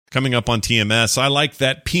Coming up on TMS, I like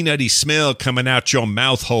that peanutty smell coming out your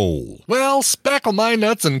mouth hole. Well, spackle my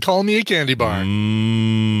nuts and call me a candy bar.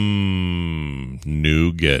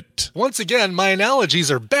 Nougat. Once again, my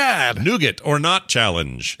analogies are bad. Nougat or not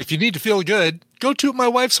challenge. If you need to feel good, go toot my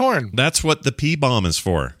wife's horn. That's what the P-bomb is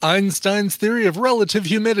for. Einstein's theory of relative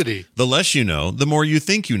humidity. The less you know, the more you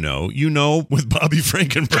think you know with Bobby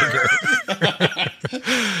Frankenberger.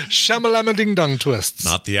 Shamalama ding dong twists.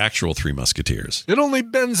 Not the actual Three Musketeers. It only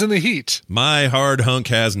bends in the heat. My hard hunk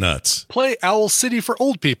has nuts. Play Owl City for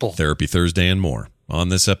old people. Therapy Thursday and more on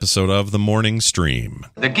this episode of The Morning Stream.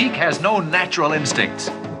 The geek has no natural instincts.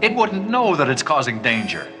 It wouldn't know that it's causing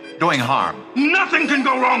danger, doing harm. Nothing can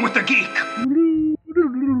go wrong with the geek.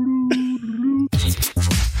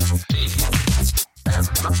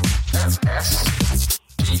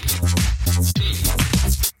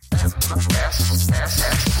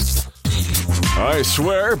 I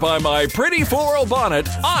swear by my pretty floral bonnet,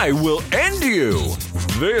 I will end you.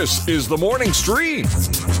 This is the Morning Stream.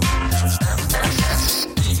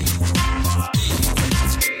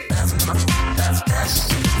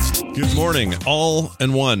 Good morning, all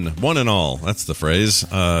and one and all. That's the phrase.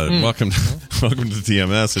 Welcome to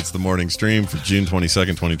TMS. It's the Morning Stream for June 22nd,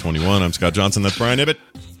 2021. I'm Scott Johnson. That's Brian Ibbett.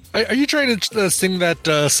 Are you trying to sing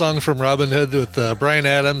that song from Robin Hood with Bryan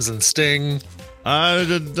Adams and Sting? I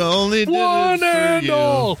only did one it for and you.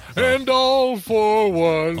 all, and all for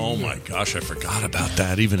one. Oh my gosh, I forgot about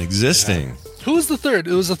that even existing. Yeah. Who was the third?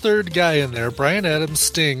 It was the third guy in there. Bryan Adams,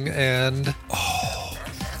 Sting, and...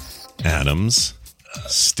 Adams,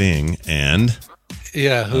 Sting, and...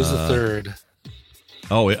 Yeah, who's the third?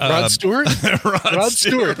 Rod Stewart? Rod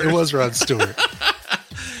Stewart. It was Rod Stewart.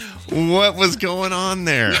 What was going on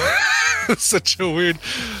there? Such a weird...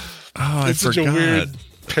 I forgot. Such a weird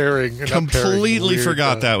pairing. Completely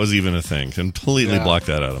forgot that was even a thing. Completely blocked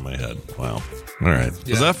that out of my head. Wow. All right.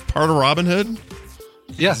 Yeah. Was that part of Robin Hood?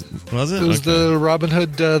 Yeah. Was it? It was the Robin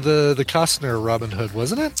Hood, the Costner Robin Hood,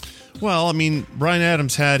 wasn't it? Well, I mean, Bryan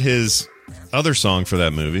Adams had his other song for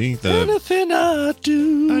that movie. Anything I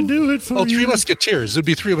do it for you. Three Musketeers. It would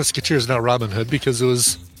be Three Musketeers, not Robin Hood, because it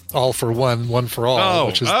was all for one, one for all.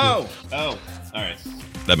 All right.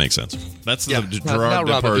 That makes sense. That's the Gerard not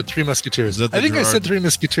Robin Hood, Three Musketeers. I think I said Three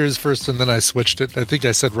Musketeers first, and then I switched it. I think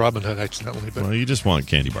I said Robin Hood accidentally. But well, you just want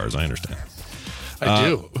candy bars. I understand. I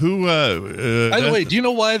do. By the way, do you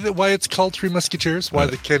know why it's called Three Musketeers? Why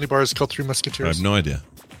the candy bar is called Three Musketeers? I have no idea.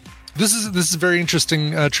 This is very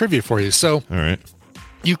interesting trivia for you. So, all right,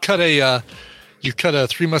 you cut a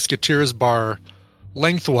Three Musketeers bar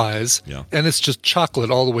lengthwise, and it's just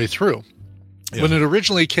chocolate all the way through. Yeah. When it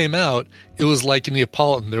originally came out, it was like a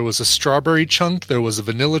Neapolitan. There was a strawberry chunk, there was a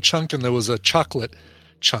vanilla chunk, and there was a chocolate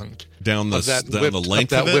chunk down the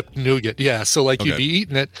length of that whipped nougat. Yeah, so you'd be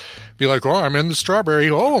eating it, be like, oh, I'm in the strawberry.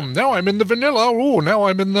 Oh, now I'm in the vanilla. Oh, now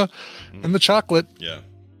I'm in the chocolate. Yeah.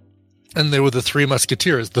 And they were the Three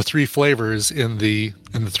Musketeers, the three flavors in the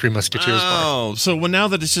Three Musketeers bar. Oh, so now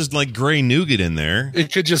that it's just like gray nougat in there,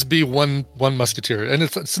 it could just be one Musketeer, and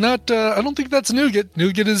it's not. I don't think that's nougat.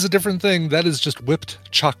 Nougat is a different thing. That is just whipped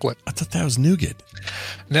chocolate. I thought that was nougat.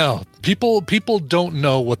 No, people don't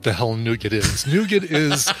know what the hell nougat is. Nougat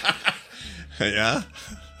is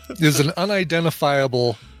is an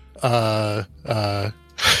unidentifiable.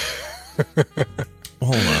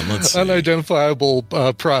 Hold on, let's see. Unidentifiable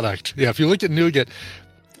product. Yeah, if you look at nougat,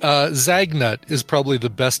 Zagnut is probably the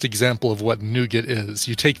best example of what nougat is.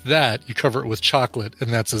 You take that, you cover it with chocolate,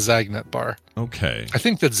 and that's a Zagnut bar. Okay. I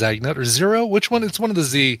think that's Zagnut or Zero. Which one? It's one of the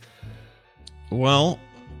Z. Well,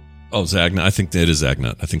 Zagnut. I think it is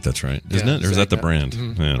Zagnut. I think that's right, isn't it? Or is that the brand?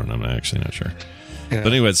 Mm-hmm. I don't know. I'm actually not sure. Yeah.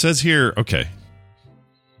 But anyway, it says here, okay.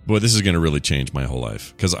 Boy, this is going to really change my whole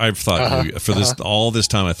life because I've thought all this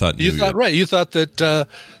time I thought you thought right. You thought that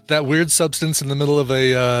that weird substance in the middle of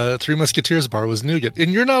a Three Musketeers bar was nougat,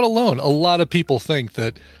 and you're not alone. A lot of people think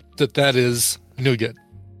that is nougat.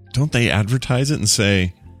 Don't they advertise it and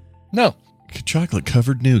say no chocolate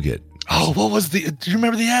covered nougat? Oh, what was do you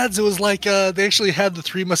remember the ads? It was like they actually had the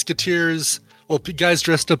Three Musketeers. Well, guys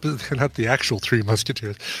dressed up as, not the actual Three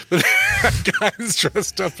Musketeers, but guys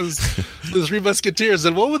dressed up as the Three Musketeers.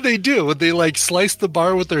 And what would they do? Would they slice the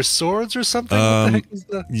bar with their swords or something? What the heck is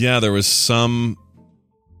that? Yeah, there was some,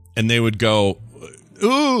 and they would go,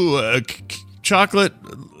 ooh, chocolate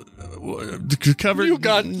covered. You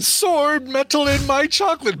got sword metal in my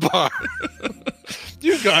chocolate bar.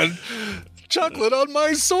 You got chocolate on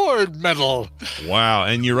my sword metal. Wow.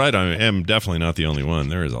 And you're right. I am definitely not the only one.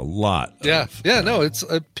 There is a lot. No, it's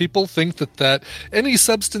people think that any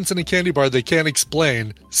substance in a candy bar they can't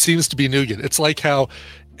explain seems to be nougat. It's like how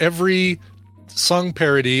every song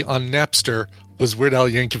parody on Napster was Weird Al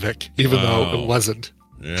Yankovic, even though it wasn't.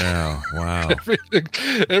 Yeah, wow.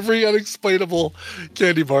 Every unexplainable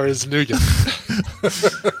candy bar is nougat.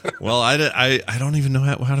 Well, I don't even know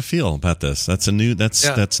how to feel about this. That's news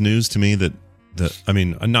to me. That I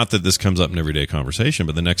mean, not that this comes up in everyday conversation,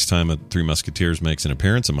 but the next time a Three Musketeers makes an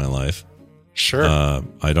appearance in my life, sure,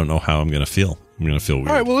 I don't know how I'm going to feel. I'm going to feel weird.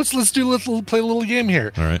 All right, well let's play a little game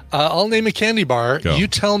here. All right, I'll name a candy bar. Go. You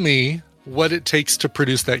tell me what it takes to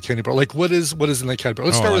produce that candy bar. Like what is in that candy bar?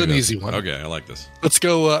 Let's start with an easy one. Okay, I like this. Let's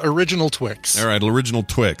go original Twix. All right, original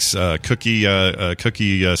Twix, cookie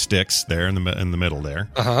sticks there in the middle there.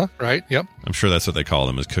 Right. Yep. I'm sure that's what they call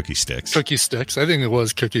them, is cookie sticks. Cookie sticks. I think it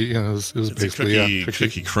was cookie. You know, it was basically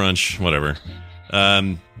cookie crunch, whatever.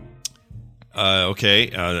 Caramel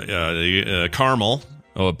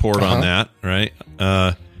poured on that, right?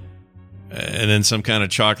 And then some kind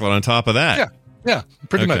of chocolate on top of that. Yeah,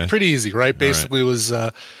 pretty much. Pretty easy, right? Basically, it was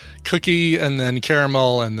cookie and then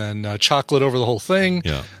caramel and then chocolate over the whole thing.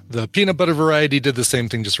 Yeah. The peanut butter variety did the same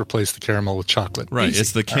thing, just replaced the caramel with chocolate. Right. Easy.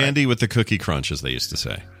 It's the candy with the cookie crunch, as they used to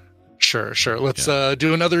say. Sure. Let's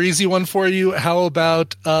do another easy one for you. How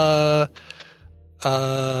about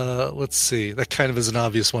let's see. That kind of is an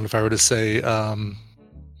obvious one if I were to say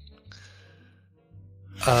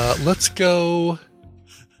let's go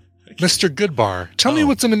Mr. Goodbar. Tell me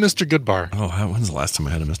what's in a Mr. Goodbar. Oh, when's the last time I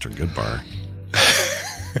had a Mr. Goodbar?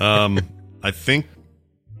 I think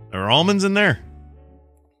there are almonds in there.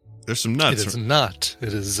 There's some nuts. It is not.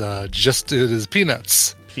 It is it is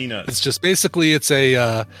peanuts. Peanuts. It's just basically it's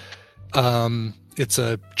a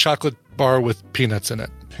chocolate bar with peanuts in it.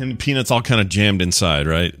 And peanuts all kind of jammed inside,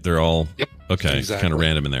 right? They're all okay, exactly. kind of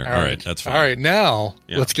random in there. All right, that's fine. All right, now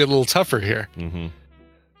let's get a little tougher here. Mm-hmm.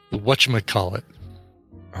 Whatchamacallit.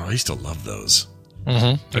 Oh, I used to love those.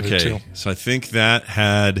 Mm-hmm. Okay, so I think that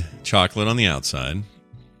had chocolate on the outside.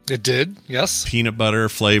 It did, yes. Peanut butter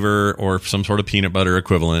flavor or some sort of peanut butter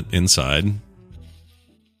equivalent inside.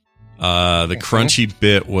 The crunchy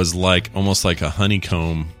bit was almost like a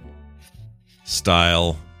honeycomb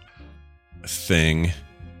style thing.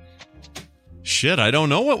 Shit, I don't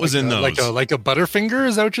know what was in those. Like a Butterfinger?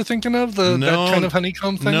 Is that what you're thinking of? That kind of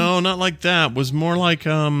honeycomb thing? No, not like that. It was more like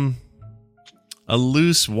a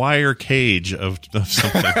loose wire cage of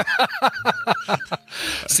something.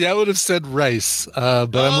 See, I would have said rice,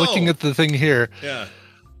 but I'm looking at the thing here. Yeah.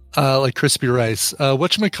 Like crispy rice.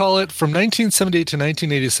 Whatchamacallit, from 1978 to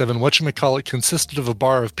 1987, Whatchamacallit consisted of a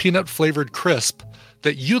bar of peanut-flavored crisp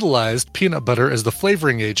that utilized peanut butter as the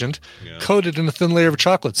flavoring agent, coated in a thin layer of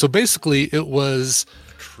chocolate. So basically, it was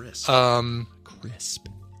crisp. Crisp.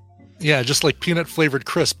 Yeah, just like peanut-flavored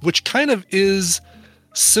crisp, which kind of is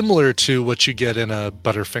similar to what you get in a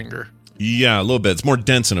Butterfinger. Yeah, a little bit. It's more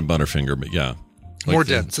dense in a Butterfinger, but yeah. More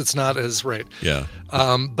dense. It's not as right. Yeah.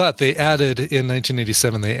 But they added, in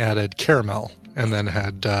 1987, they added caramel and then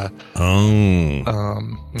had...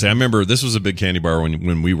 See, I remember this was a big candy bar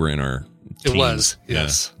when we were in our teens. It was,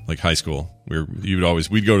 yes. Yeah, like high school. We'd go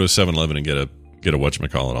to 7-Eleven and get a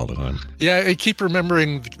whatchamacallit all the time. Yeah, I keep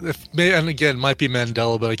remembering, and again, it might be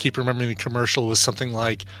Mandela, but I keep remembering the commercial was something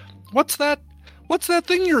like, What's that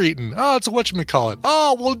thing you're eating? Oh, it's a whatchamacallit.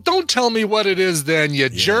 Oh, well, don't tell me what it is then, you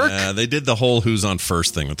jerk. Yeah, they did the whole who's on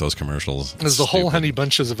first thing with those commercials. There's the whole Honey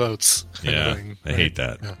Bunches of Oats. Yeah, thing, I hate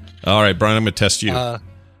that. Yeah. All right, Brian, I'm going to test you. All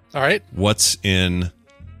right. What's in...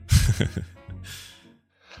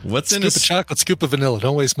 Scoop of chocolate, scoop of vanilla.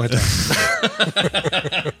 Don't waste my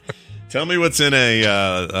time. Tell me what's in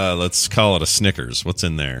let's call it a Snickers. What's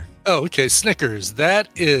in there? Oh, okay. Snickers. That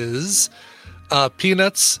is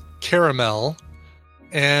peanuts, caramel,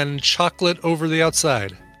 and chocolate over the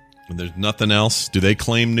outside. And there's nothing else? Do they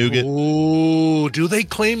claim nougat? Oh, do they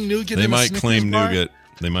claim nougat? They might claim nougat.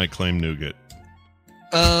 They might claim nougat.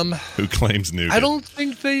 Who claims nougat? I don't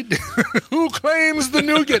think they do. Who claims the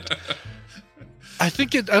nougat? I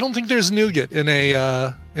don't think there's nougat in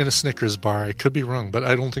a Snickers bar. I could be wrong, but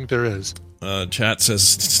I don't think there is. Chat says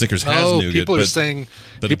Snickers has nougat. People are saying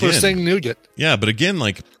nougat. Yeah, but again,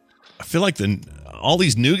 I feel like all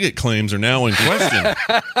these nougat claims are now in question.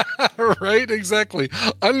 Right, exactly.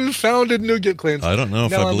 Unfounded nougat claims. I don't know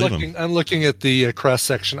if I believe them. I'm looking at the cross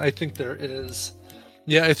section. I think there is.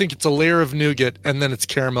 Yeah, I think it's a layer of nougat, and then it's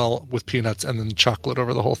caramel with peanuts, and then chocolate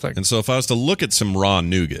over the whole thing. And so if I was to look at some raw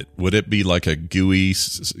nougat, would it be like a gooey,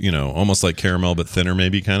 almost like caramel, but thinner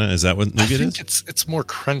maybe, kind of? Is that what nougat is? I think it's more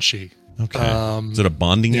crunchy. Okay. Is it a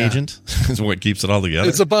bonding agent? Is what keeps it all together?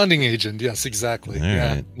 It's a bonding agent, yes, exactly. All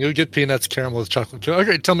right. Nougat, peanuts, caramel with chocolate.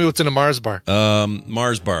 Okay, tell me what's in a Mars bar.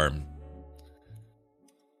 Mars bar.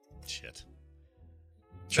 Shit.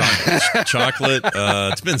 Chocolate.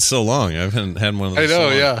 It's been so long. I haven't had one of those. I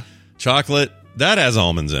know, yeah. Chocolate, that has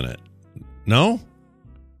almonds in it. No?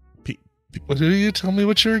 What do you tell me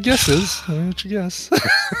what your guess is? What your guess?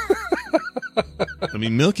 I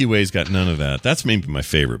mean, Milky Way's got none of that. That's maybe my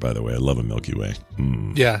favorite, by the way. I love a Milky Way.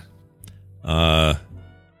 Yeah.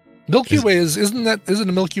 Milky Way isn't a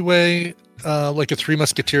Milky Way like a Three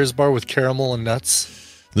Musketeers bar with caramel and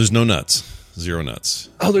nuts? There's no nuts. 0 nuts.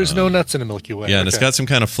 Oh, there's no nuts in a Milky Way. Yeah, and it's got some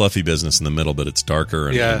kind of fluffy business in the middle, but it's darker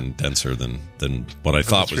and denser than what I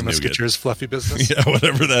thought was Three nougat. Musketeers fluffy business. Yeah,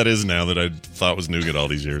 whatever that is now that I thought was nougat all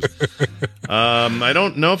these years. I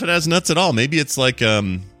don't know if it has nuts at all. Maybe it's like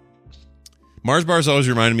Mars bars always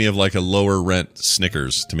reminded me of like a lower rent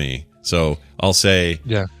Snickers to me. So I'll say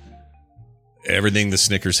everything the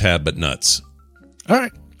Snickers had but nuts. All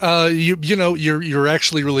right. You're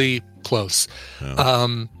actually really close.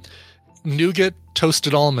 Oh. Nougat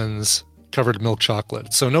toasted almonds covered in milk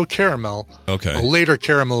chocolate, so no caramel. Okay. Later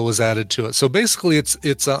caramel was added to it. So basically,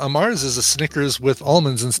 it's a Mars is a Snickers with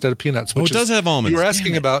almonds instead of peanuts. Which it does have almonds. You were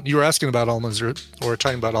asking about almonds or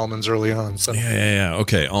talking about almonds early on. So yeah.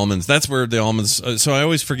 Okay, almonds. That's where the almonds. So I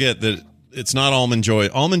always forget that it's not Almond Joy.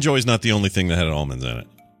 Almond Joy is not the only thing that had almonds in it,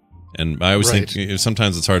 and I always think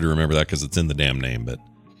sometimes it's hard to remember that because it's in the damn name. But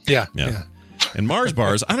yeah. And Mars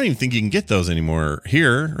bars, I don't even think you can get those anymore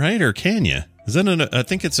here, right? Or can you? Is that I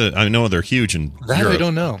think it's I know they're huge in Europe. I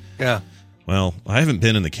don't know. Yeah. Well, I haven't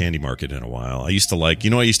been in the candy market in a while. I used to like,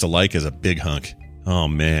 what I used to like is a big hunk. Oh,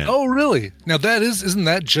 man. Oh, really? Now isn't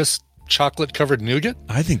that just chocolate covered nougat?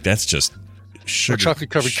 I think that's just sugar. Or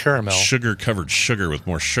chocolate covered caramel. Sugar covered sugar with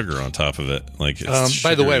more sugar on top of it. Like it's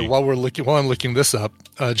by the way, while I'm looking this up,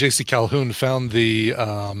 JC Calhoun found the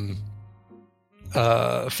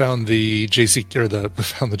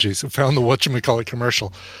whatchamacallit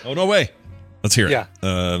commercial. Oh, no way. Let's hear it. Yeah.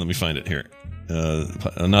 Let me find it here.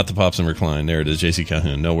 Not the Pops and Recline. There it is. JC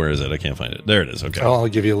Calhoun. No, where is it? I can't find it. There it is. Okay. Oh, I'll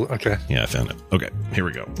give you. Okay. Yeah, I found it. Okay. Here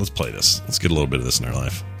we go. Let's play this. Let's get a little bit of this in our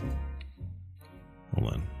life.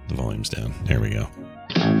 Hold on. The volume's down. Here we go. Ooh,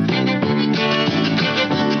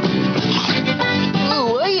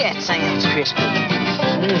 that sounds crispy.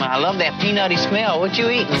 I love that peanutty smell. What you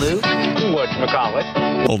eating, Lou?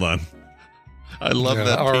 Whatchamacallit? Hold on. I love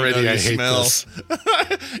that already. peanutty I hate smell. this.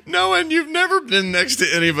 No, and you've never been next to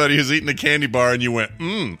anybody who's eaten a candy bar and you went,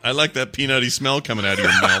 I like that peanutty smell coming out of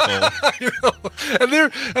your mouth hole. And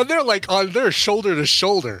they're like they're shoulder to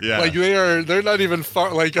shoulder. Yeah. Like they're not even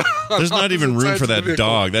far. Like there's not even room for that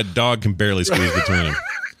dog. That dog can barely squeeze between them.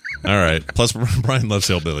 All right. Plus, Brian loves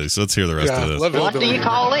hillbillies, so let's hear the rest of this. What do you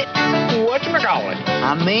call it? Whatchamacallit?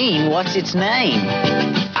 I mean, what's its name?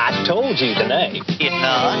 I told you the name. Did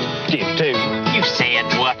not. Did too. You said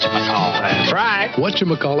whatchamacallit. That's right.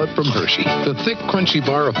 Whatchamacallit from Hershey. The thick, crunchy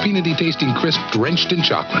bar of peanutty tasting crisp drenched in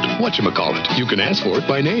chocolate. Whatchamacallit. You can ask for it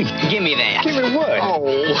by name. Give me that. Give me what?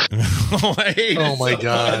 I hate it my so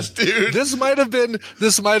God, much, dude. This might have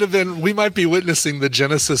been. We might be witnessing the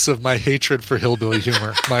genesis of my hatred for hillbilly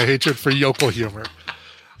humor. My hatred for yokel humor.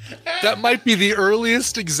 That might be the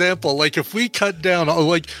earliest example. Like if we cut down,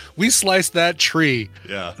 like we slice that tree.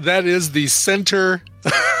 Yeah. That is the center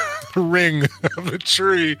ring of the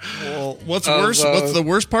tree. Well, what's worse? What's the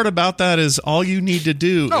worst part about that is all you need to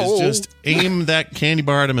do is just aim that candy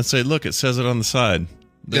bar at him and say, "Look, it says it on the side."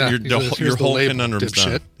 Then your whole conundrum's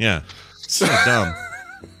done. Yeah, so dumb.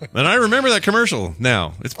 And I remember that commercial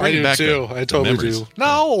now. It's bringing back too. I totally do.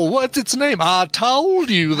 No, what's its name? I told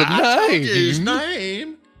you the name. Told you his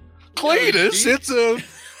name. Cletus, it's a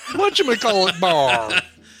whatchamacallit bar.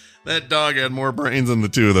 That dog had more brains than the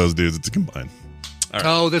two of those dudes. It's a combined. Right.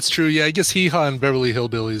 Oh, that's true. Yeah, I guess Hee Haw and Beverly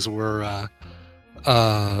Hillbillies were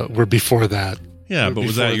before that. Yeah, but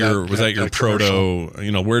was that your proto?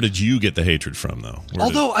 Where did you get the hatred from, though?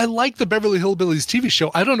 Although I liked the Beverly Hillbillies TV show,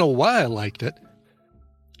 I don't know why I liked it.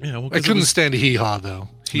 Yeah, well, I couldn't stand Hee Haw though.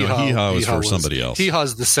 Hee Haw was for somebody else. Hee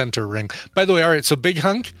Haw's the center ring. By the way, all right. So Big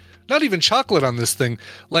Hunk, not even chocolate on this thing.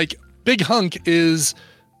 Like Big Hunk is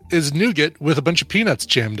nougat with a bunch of peanuts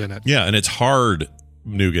jammed in it. Yeah, and it's hard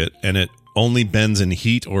nougat, and it only bends in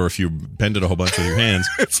heat or if you bend it a whole bunch with your hands.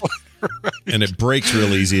 It's like, right. And it breaks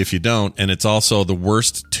real easy if you don't. And it's also the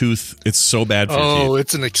worst tooth. It's so bad for your teeth. Oh,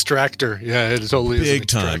 it's an extractor. Yeah, it totally is. Big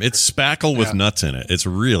time. It's spackle with nuts in it. It's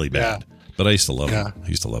really bad. Yeah. But I used to love them. I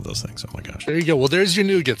used to love those things. Oh my gosh. There you go. Well, there's your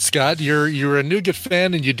nougat, Scott. You're a nougat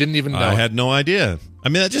fan and you didn't even know. I had no idea. I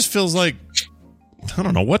mean, that just feels like, I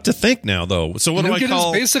don't know what to think now, though. So what nougat do I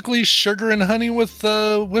call? Is basically sugar and honey with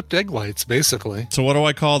whipped egg whites, basically. So what do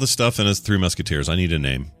I call the stuff in his Three Musketeers? I need a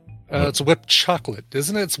name. It's whipped chocolate,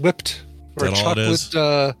 isn't it? It's whipped or is that chocolate.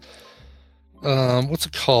 All it is? What's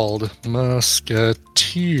it called? Musketeers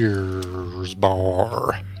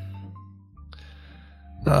bar.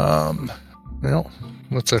 Well,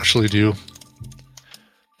 let's actually do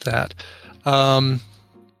that. What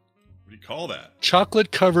do you call that?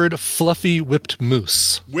 Chocolate-covered fluffy whipped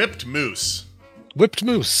mousse. Whipped mousse. Whipped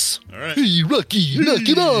mousse. All right. Hey, Rocky, knock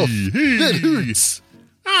it off. That hurts.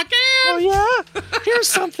 Oh, yeah? Here's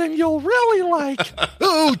something you'll really like.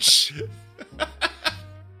 Ouch.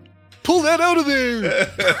 Pull that out of there.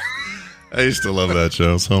 I used to love that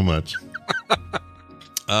show so much.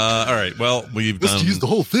 All right. Well, Let's use the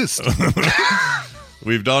whole fist.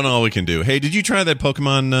 We've done all we can do. Hey, did you try that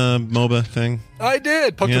Pokemon MOBA thing? I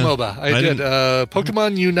did. Pokemoba. Yeah. I did.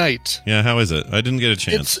 Pokemon Unite. Yeah, how is it? I didn't get a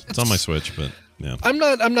chance. It's on my Switch, but yeah. I'm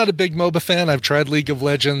not a big MOBA fan. I've tried League of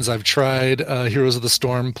Legends. I've tried Heroes of the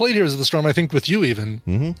Storm. Played Heroes of the Storm, I think, with you even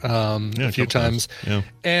a few times. Yeah.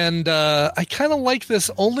 And I kind of like this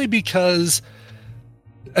only because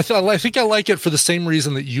I think I like it for the same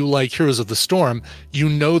reason that you like Heroes of the Storm. You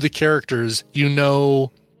know the characters. You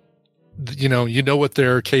know what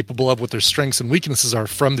they're capable of, what their strengths and weaknesses are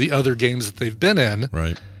from the other games that they've been in.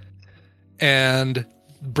 Right. And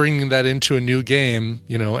bringing that into a new game,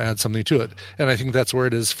 add something to it. And I think that's where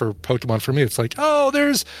it is for Pokemon for me. It's like, oh,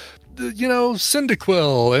 there's,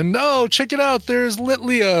 Cyndaquil, and oh, check it out, there's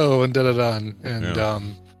Litleo, and da-da-da.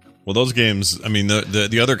 And, well, those games, I mean,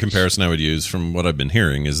 the other comparison I would use from what I've been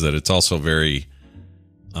hearing is that it's also very,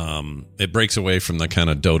 it breaks away from the kind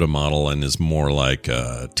of Dota model and is more like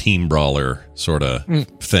a team brawler sort of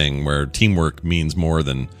thing where teamwork means more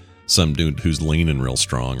than some dude who's lean and real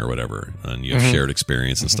strong or whatever, and you have shared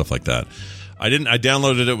experience and stuff like that. I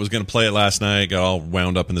downloaded it, was going to play it last night, got all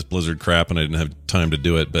wound up in this Blizzard crap, and I didn't have time to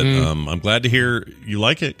do it, but I'm glad to hear you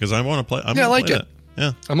like it, because I want to play. I like it.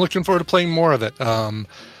 Yeah, I'm looking forward to playing more of it. I'm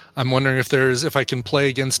wondering if I can play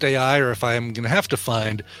against AI, or if I'm going to have to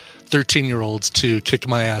find 13-year-olds to kick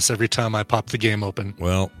my ass every time I pop the game open.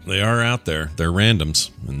 Well, they are out there. They're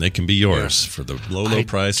randoms, and they can be yours for the low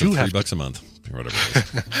price of $3 a month. Whatever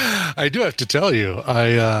it is. I do have to tell you,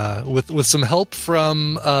 I with some help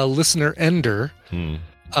from listener Ender,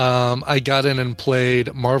 I got in and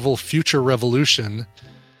played Marvel Future Revolution,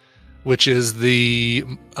 which is the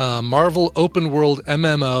Marvel open world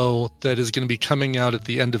MMO that is going to be coming out at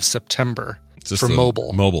the end of September for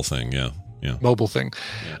mobile. Mobile thing, yeah. Mobile thing.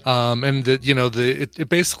 And that it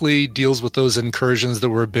basically deals with those incursions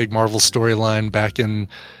that were a big Marvel storyline back in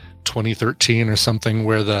 2013 or something,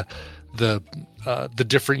 where the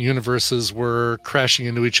different universes were crashing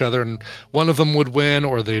into each other, and one of them would win,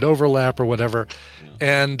 or they'd overlap, or whatever.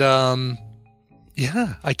 And I'm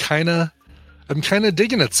kind of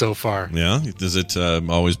digging it so far. Yeah, is it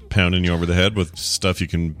always pounding you over the head with stuff you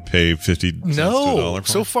can pay 50 cents to $1 for?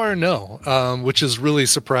 So far no, which is really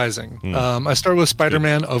surprising. I started with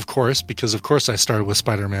Spider-Man, of course, because of course I started with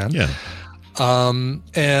Spider-Man. Yeah.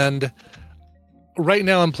 And right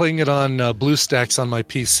now I'm playing it on BlueStacks on my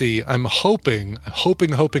PC. I'm hoping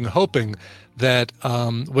that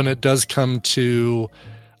when it does come to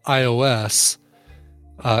iOS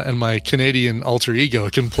and my Canadian alter ego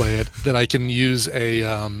can play it, that I can use a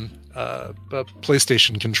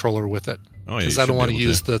PlayStation controller with it. Oh, yeah, because I don't want to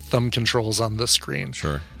use the thumb controls on the screen.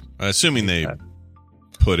 Sure. Assuming they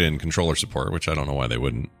put in controller support, which I don't know why they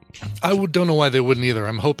wouldn't. Don't know why they wouldn't either.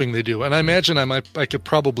 I'm hoping they do, and I imagine I could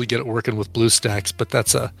probably get it working with BlueStacks. But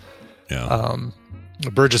that's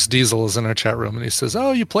Burgess Diesel is in our chat room, and he says,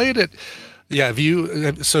 "Oh, you played it." Yeah,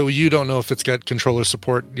 so you don't know if it's got controller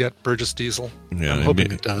support yet, Burgess Diesel? Yeah, I'm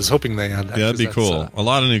hoping it does. Hoping they add that. Yeah, that'd be cool. A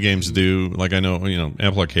lot of new games do. Like I know,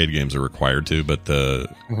 Apple Arcade games are required to, but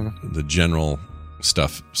the general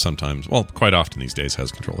stuff sometimes, well, quite often these days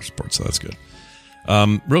has controller support, so that's good.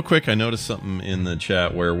 Real quick, I noticed something in the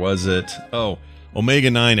chat. Where was it? Oh, Omega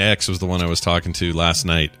 9X was the one I was talking to last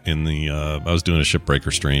night in the. I was doing a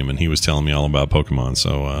Shipbreaker stream, and he was telling me all about Pokemon.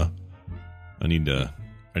 So I need to.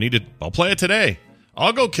 I'll play it today.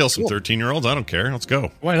 I'll go kill some 13-year-olds. I don't care. Let's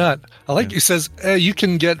go. Why not? He says you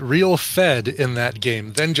can get real fed in that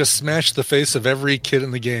game. Then just smash the face of every kid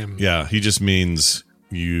in the game. Yeah, he just means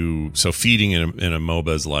you. So feeding in a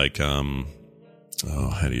MOBA is like. I don't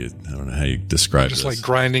know how you describe just this. Like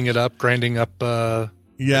grinding up.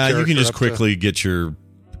 Yeah, you can just quickly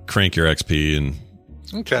crank your XP and.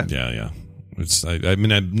 Okay. Yeah. It's. I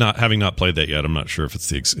mean, having not played that yet, I'm not sure if it's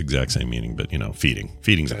the exact same meaning, but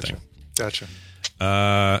feeding's a thing. Gotcha.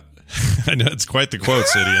 I know it's quite the quote,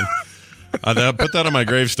 Sidian. Put that on my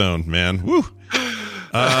gravestone, man. Woo.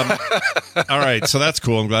 All right, so that's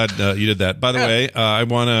cool. I'm glad you did that. By the way, I'm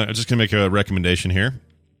just gonna make a recommendation here.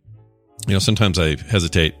 Sometimes I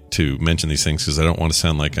hesitate to mention these things because I don't want to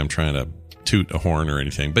sound like I'm trying to toot a horn or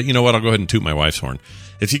anything. But you know what? I'll go ahead and toot my wife's horn.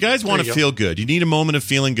 If you guys want to feel good, you need a moment of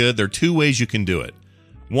feeling good, there are two ways you can do it.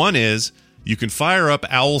 One is You can fire up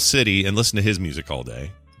Owl City and listen to his music all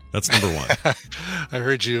day. That's number one. I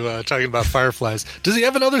heard you talking about Fireflies. Does he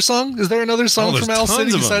have another song? Is there another song from Owl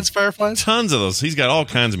City besides Fireflies? Tons of those. He's got all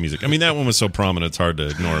kinds of music. I mean, that one was so prominent, it's hard to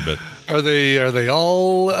ignore. But are they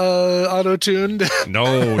all auto-tuned?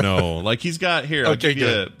 No. Like he's got here. I'll Okay,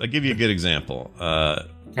 give you a good example. right.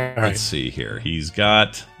 Let's see here. He's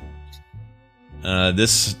got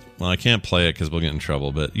this. Well, I can't play it because we'll get in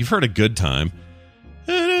trouble. But you've heard "A Good Time."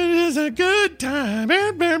 It is a good time.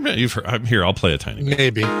 You've heard, here, I'll play a tiny bit.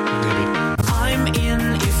 Maybe. I'm in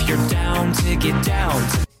if you're down to get down.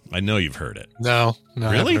 I know you've heard it. No, Really?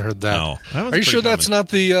 I haven't heard that. No. That was Are you sure pretty that's not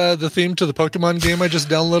the theme to the Pokemon game I just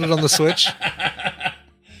downloaded on the Switch?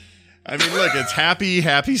 I mean, look, it's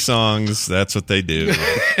happy songs. That's what they do.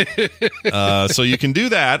 So you can do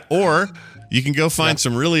that, or you can go find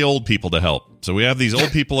some really old people to help. So we have these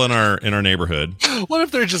old people in our neighborhood. What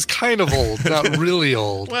if they're just kind of old, not really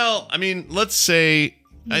old? Well, I mean, let's say,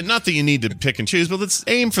 not that you need to pick and choose, but let's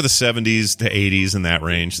aim for the 70s to 80s in that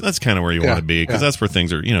range. That's kind of where you want to be, because that's where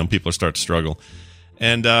things are, people are starting to struggle.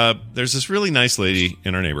 And there's this really nice lady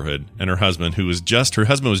in our neighborhood, and her husband, her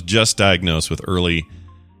husband was just diagnosed with early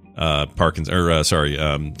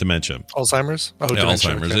dementia. Alzheimer's? Oh, yeah,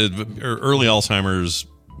 dementia, Alzheimer's. okay. Early Alzheimer's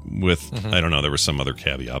with, I don't know, there was some other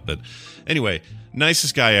caveat. But anyway,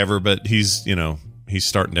 nicest guy ever, but he's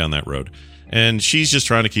starting down that road. And she's just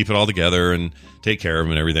trying to keep it all together and take care of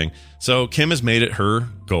him and everything. So Kim has made it her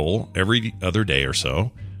goal every other day or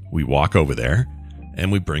so. We walk over there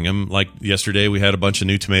and we bring him, like yesterday, we had a bunch of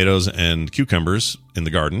new tomatoes and cucumbers in the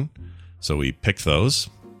garden. So we picked those,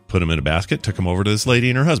 put them in a basket, took them over to this lady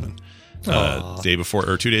and her husband. 2 days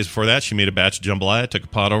before that, she made a batch of jambalaya, took a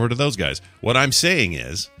pot over to those guys. What I'm saying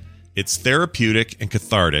is, it's therapeutic and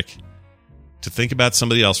cathartic to think about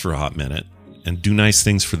somebody else for a hot minute and do nice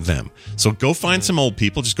things for them. So go find some old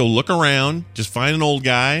people. Just go look around. Just find an old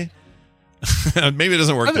guy. Maybe it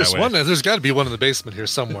doesn't work that way. There's got to be one in the basement here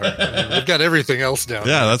somewhere. I mean, we've got everything else down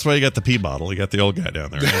there. Yeah, that's why you got the pee bottle. You got the old guy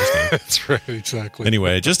down there. I understand. That's right, exactly.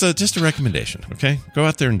 Anyway, just a recommendation, okay? Go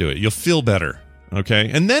out there and do it. You'll feel better,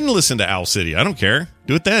 okay? And then listen to Owl City. I don't care.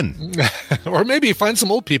 Do it then. Or maybe find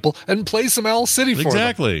some old people and play some Owl City for them.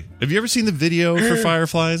 Exactly. Have you ever seen the video for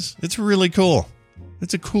Fireflies? It's really cool.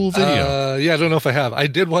 It's a cool video. Yeah, I don't know if I have. I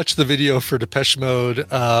did watch the video for Depeche Mode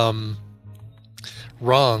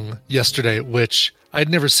Wrong yesterday, which I'd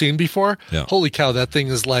never seen before. Yeah. Holy cow, that thing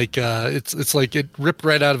is like it's like it ripped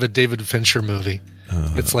right out of a David Fincher movie.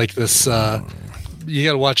 It's like this you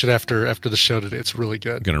got to watch it after the show today. It's really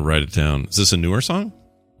good. I'm going to write it down. Is this a newer song?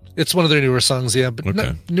 It's one of their newer songs, yeah, but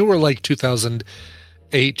not newer like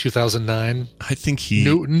 2008, 2009. I think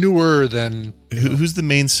newer than who's the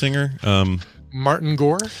main singer? Martin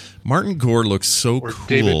Gore. Martin Gore looks so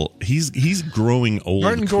cool. He's growing old.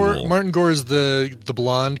 Martin Gore is the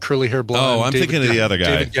blonde, curly hair blonde. Oh, I'm thinking of the other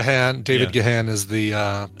guy. David Gahan is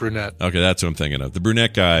the brunette. Okay, that's what I'm thinking of. The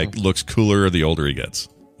brunette guy looks cooler the older he gets.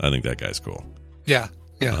 I think that guy's cool. Yeah.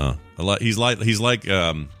 He's like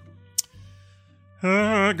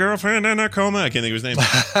girlfriend in a coma. I can't think of his name.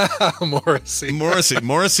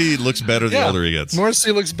 Morrissey looks better the older he gets.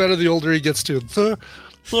 Morrissey looks better the older he gets too.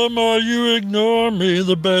 The more you ignore me,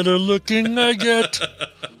 the better looking I get.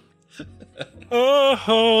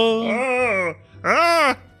 I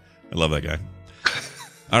love that guy.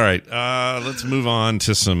 All right, let's move on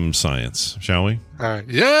to some science, shall we? All right.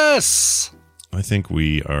 Yes. I think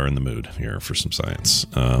we are in the mood here for some science.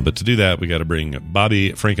 But to do that, we got to bring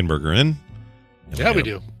Bobby Frankenberger in. Yeah, we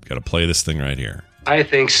do. Got to play this thing right here. I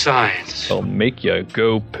think science will make you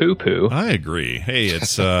go poo-poo. I agree. Hey,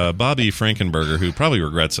 it's Bobby Frankenberger, who probably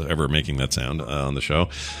regrets ever making that sound on the show,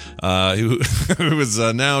 who is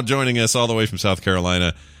now joining us all the way from South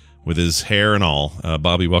Carolina with his hair and all.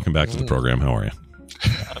 Bobby, welcome back to the program. How are you?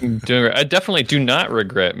 I'm doing great. I definitely do not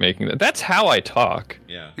regret making that. That's how I talk.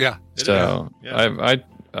 Yeah. So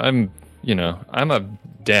I'm a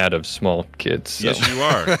dad of small kids. So. Yes, you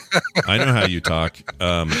are. I know how you talk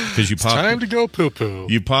because you popped. Time to go poo poo.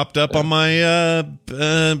 You popped up on my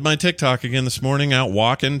my TikTok again this morning, out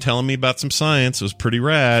walking, telling me about some science. It was pretty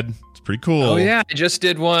rad. It's pretty cool. Oh yeah, I just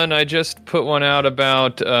did one. I just put one out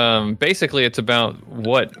about basically it's about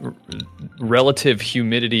what relative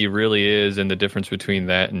humidity really is and the difference between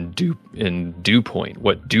that and dew point.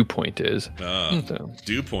 What dew point is.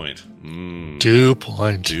 Dew point. Dew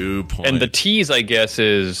point. Dew point. And the tease, I guess,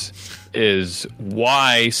 is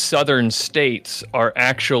why southern states are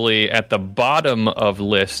actually at the bottom of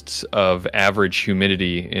lists of average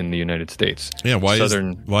humidity in the United States. Yeah, why is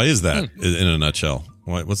that in a nutshell?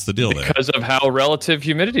 What's the deal there? Because of how relative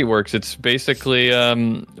humidity works. It's basically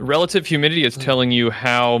relative humidity is telling you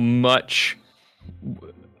how much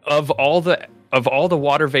of all the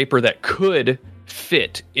water vapor that could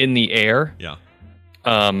fit in the air. Yeah.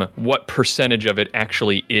 What percentage of it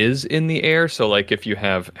actually is in the air. So like if you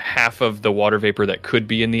have half of the water vapor that could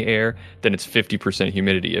be in the air, then it's 50%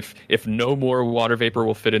 humidity. If no more water vapor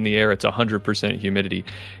will fit in the air, it's 100% humidity.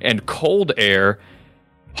 And cold air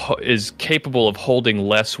is capable of holding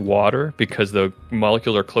less water because the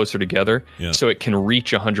molecules are closer together. Yeah. So it can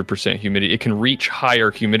reach 100% humidity. It can reach higher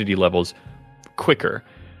humidity levels quicker.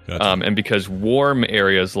 Gotcha. And because warm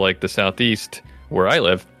areas like the Southeast, where I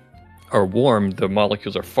live, are warm, the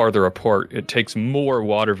molecules are farther apart. It takes more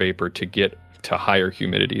water vapor to get to higher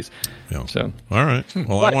humidities. Yeah. So, all right.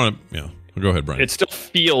 Well, but I want to. Yeah. Go ahead, Brian. it still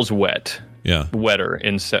feels wet. Yeah. Wetter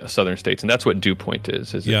in southern states, and that's what dew point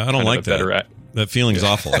is. Yeah, I don't like that. That feeling's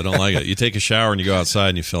awful. I don't like it. You take a shower and you go outside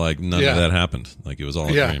and you feel like none of that happened. Like it was all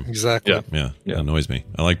a dream. Exactly. Yeah. It annoys me.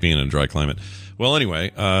 I like being in a dry climate. Well,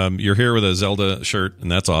 anyway, you're here with a Zelda shirt, and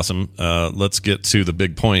that's awesome. Let's get to the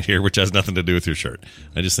big point here, which has nothing to do with your shirt.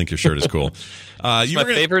 I just think your shirt is cool. It's my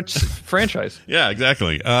favorite franchise. Yeah,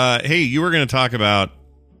 exactly. Hey, you were going to talk about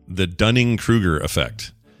the Dunning-Kruger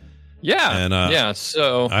effect. Yeah. And,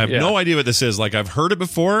 so I have no idea what this is. Like, I've heard it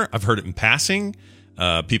before. I've heard it in passing.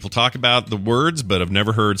 People talk about the words, but I've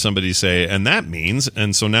never heard somebody say, and that means.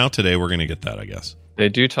 And so now today we're going to get that, I guess. They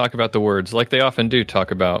do talk about the words, like they often do talk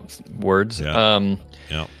about words. Yeah.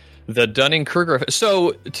 The Dunning-Kruger.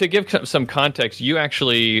 So to give some context, you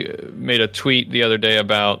actually made a tweet the other day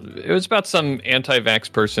about some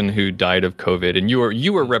anti-vax person who died of COVID, and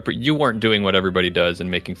you weren't doing what everybody does and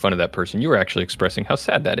making fun of that person. You were actually expressing how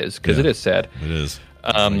sad that is, because it is sad. It is.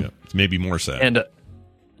 It's maybe more sad. And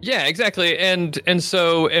yeah, exactly. And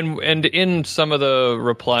so in some of the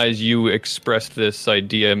replies, you expressed this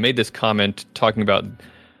idea, made this comment talking about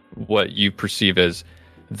what you perceive as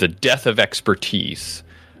the death of expertise,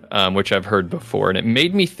 which I've heard before. And it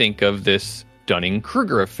made me think of this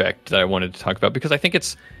Dunning-Kruger effect that I wanted to talk about, because I think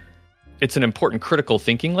it's an important critical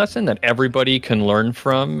thinking lesson that everybody can learn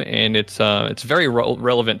from. And it's very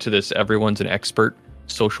relevant to this everyone's an expert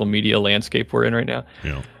social media landscape we're in right now.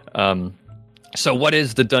 Yeah. So what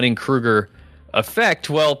is the Dunning-Kruger effect?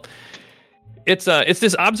 Well, it's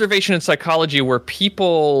this observation in psychology where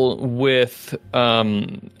people with a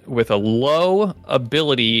low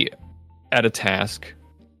ability at a task,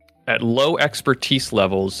 at low expertise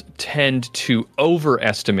levels, tend to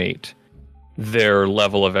overestimate their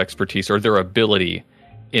level of expertise or their ability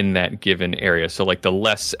in that given area. So like the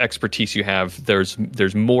less expertise you have, there's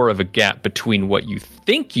more of a gap between what you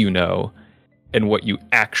think you know and what you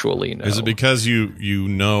actually know. Is it because you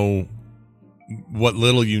know what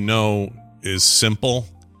little you know is simple?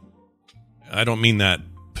 I don't mean that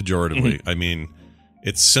pejoratively. Mm-hmm. I mean,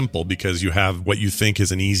 it's simple because you have what you think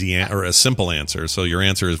is an easy or a simple answer. So your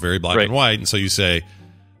answer is very black and white. And so you say,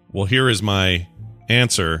 well, here is my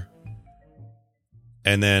answer.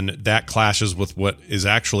 And then that clashes with what is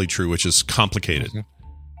actually true, which is complicated.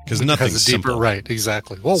 Because nothing's simple. Right,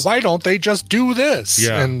 exactly. Well, why don't they just do this?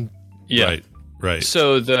 Yeah. And Right.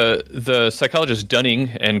 So the psychologist Dunning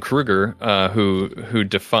and Kruger, who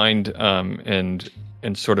defined and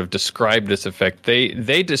sort of described this effect,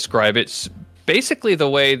 they describe it basically in a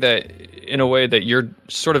way that you're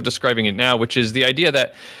sort of describing it now, which is the idea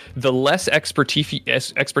that the less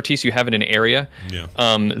expertise you have in an area,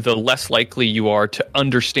 the less likely you are to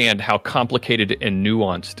understand how complicated and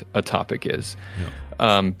nuanced a topic is.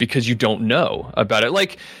 Yeah. Because you don't know about it.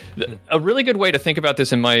 Like a really good way to think about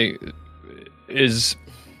this is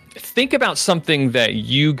think about something that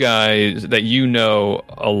you know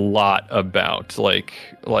a lot about, like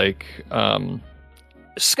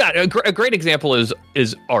Scott. A great example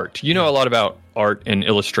is art. You know a lot about art and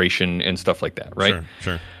illustration and stuff like that, right?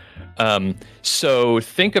 Sure. So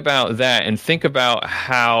think about that, and think about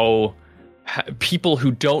how people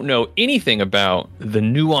who don't know anything about the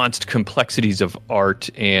nuanced complexities of art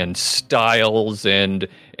and styles and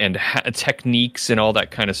techniques and all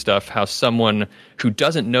that kind of stuff, how someone who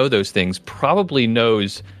doesn't know those things probably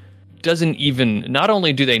not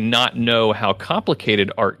only do they not know how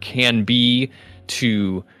complicated art can be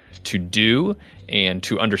to do and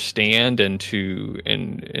to understand and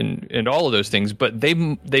all of those things, but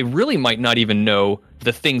they really might not even know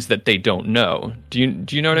the things that they don't know. Do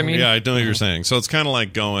you know what I mean? Yeah, I know what you're saying. So it's kind of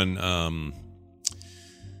like going,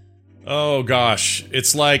 oh gosh,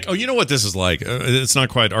 it's like, you know what this is like? It's not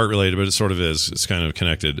quite art related, but it sort of is. It's kind of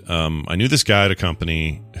connected. I knew this guy at a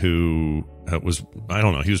company who was, I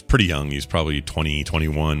don't know, he was pretty young. He was probably 20,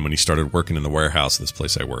 21 when he started working in the warehouse of this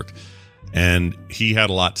place I worked. And he had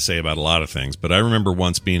a lot to say about a lot of things. But I remember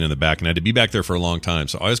once being in the back, and I had to be back there for a long time.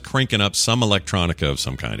 So I was cranking up some electronica of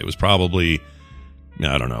some kind. It was probably,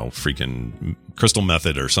 I don't know, freaking Crystal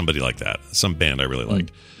Method or somebody like that. Some band I really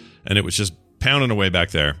liked. And it was just pounding away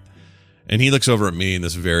back there. And he looks over at me in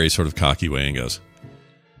this very sort of cocky way and goes,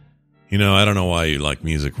 I don't know why you like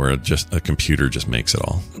music where just a computer just makes it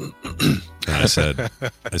all. And I said,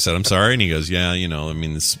 I'm sorry. And he goes, yeah,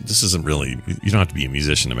 this isn't really, you don't have to be a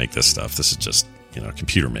musician to make this stuff. This is just, a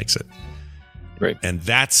computer makes it. Right. And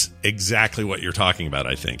that's exactly what you're talking about,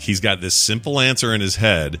 I think. He's got this simple answer in his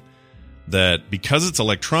head that because it's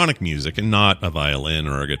electronic music and not a violin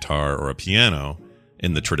or a guitar or a piano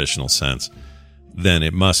in the traditional sense, then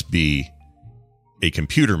it must be a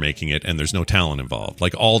computer making it, and there's no talent involved.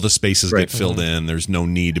 Like all the spaces get filled in. There's no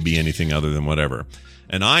need to be anything other than whatever.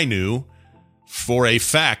 And I knew for a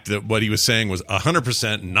fact that what he was saying was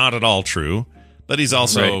 100% not at all true, but he's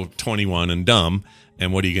also 21 and dumb.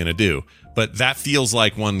 And what are you going to do? But that feels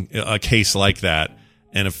like a case like that.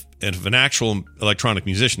 And if an actual electronic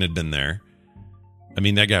musician had been there, I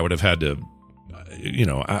mean, that guy would have had to,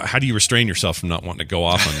 how do you restrain yourself from not wanting to go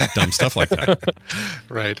off on dumb stuff like that?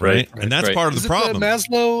 Right. And that's part of the problem.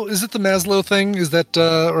 Is it the Maslow thing? Is that,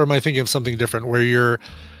 or am I thinking of something different where you're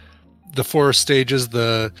the 4 stages,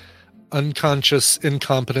 the unconscious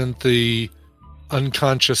incompetent, the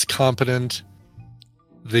unconscious competent,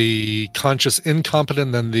 the conscious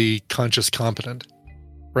incompetent, then the conscious competent,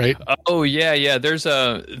 right? Oh yeah. There's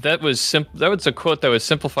that was a quote that was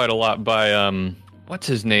simplified a lot by what's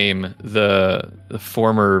his name? The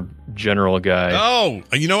former general guy. Oh,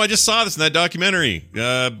 I just saw this in that documentary.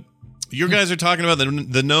 You guys are talking about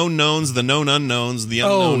the known knowns, the known unknowns, the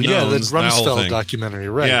unknown knowns. The Rumsfeld documentary,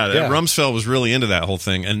 right? Yeah, Rumsfeld was really into that whole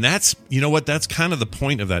thing, and that's that's kind of the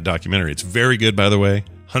point of that documentary. It's very good, by the way.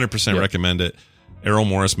 100% recommend it. Errol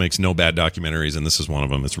Morris makes no bad documentaries, and this is one of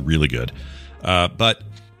them. It's really good. But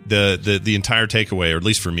the entire takeaway, or at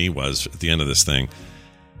least for me, was at the end of this thing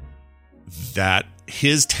that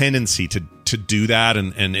his tendency to do that,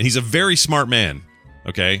 and he's a very smart man.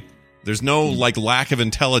 Okay. There's no lack of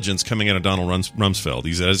intelligence coming out of Donald Rumsfeld.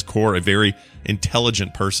 He's at his core a very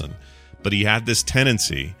intelligent person, but he had this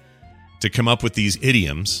tendency to come up with these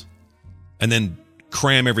idioms and then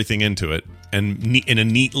cram everything into it, and in a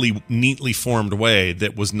neatly formed way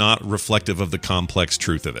that was not reflective of the complex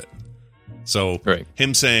truth of it. So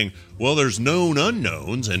him saying, "Well, there's known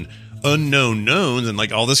unknowns and unknown knowns," and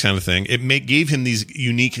all this kind of thing, it gave him these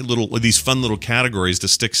unique these fun little categories to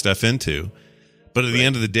stick stuff into. But at the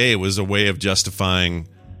end of the day, it was a way of justifying,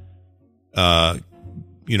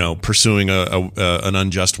 pursuing an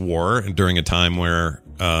unjust war during a time where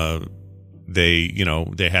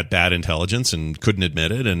they had bad intelligence and couldn't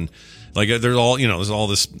admit it, and there's all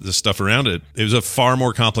this stuff around it. It was a far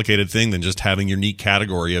more complicated thing than just having your neat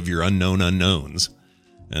category of your unknown unknowns,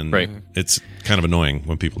 and it's kind of annoying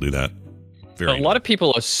when people do that. A lot of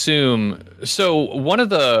people assume. So one of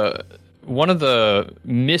the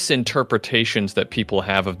misinterpretations that people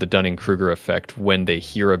have of the Dunning-Kruger effect when they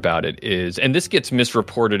hear about it is, and this gets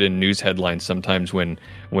misreported in news headlines sometimes when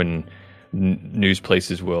news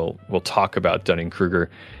places will talk about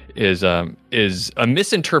Dunning-Kruger, is a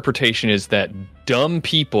misinterpretation is that dumb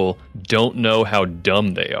people don't know how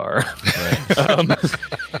dumb they are.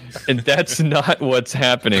 And that's not what's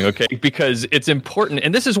happening, okay? Because it's important,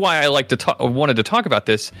 and this is why I wanted to talk about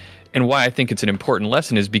this, and why I think it's an important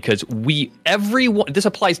lesson is because this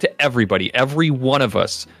applies to everybody. Every one of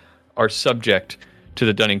us are subject to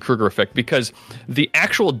the Dunning-Kruger effect, because the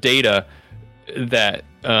actual data that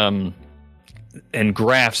and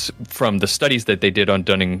graphs from the studies that they did on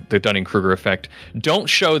the Dunning-Kruger effect don't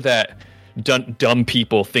show that dumb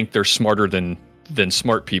people think they're smarter than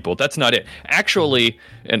smart people. That's not it. Actually,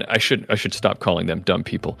 and I should stop calling them dumb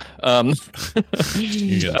people.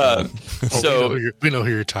 So we know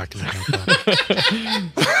who you're talking about.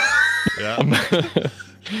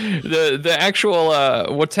 The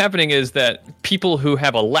actual what's happening is that people who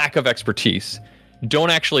have a lack of expertise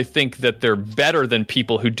don't actually think that they're better than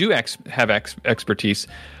people who do have expertise.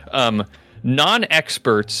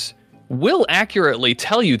 Non-experts will accurately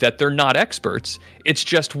tell you that they're not experts. It's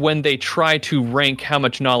just when they try to rank how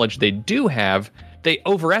much knowledge they do have, they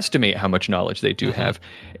overestimate how much knowledge they do have.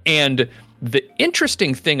 And the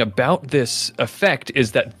interesting thing about this effect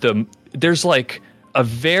is that there's a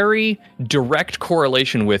very direct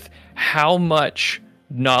correlation with how much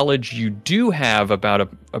knowledge you do have about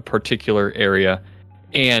a particular area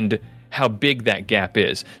and how big that gap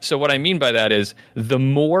is. So what I mean by that is the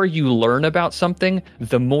more you learn about something,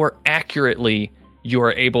 the more accurately you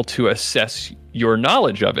are able to assess your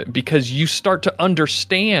knowledge of it, because you start to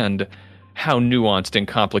understand how nuanced and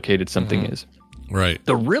complicated something is. Right.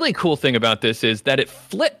 The really cool thing about this is that it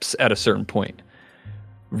flips at a certain point.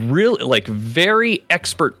 Really, like very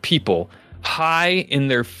expert people, high in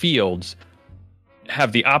their fields,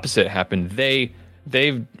 have the opposite happen.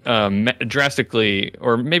 They've drastically,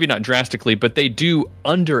 or maybe not drastically, but they do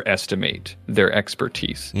underestimate their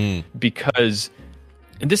expertise because.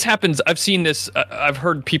 And this happens. I've seen this. I've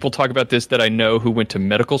heard people talk about this that I know who went to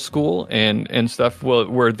medical school and stuff. Well,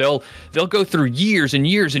 where they'll go through years and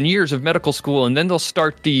years and years of medical school, and then they'll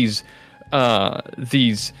start these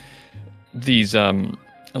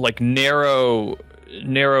like narrow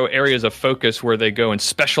areas of focus where they go and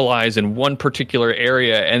specialize in one particular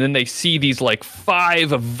area, and then they see these like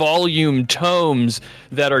 5 volume tomes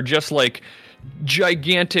that are just like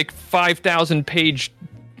gigantic 5,000 page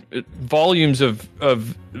volumes of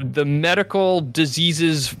the medical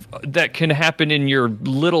diseases that can happen in your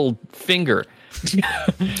little finger.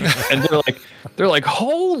 And they're like,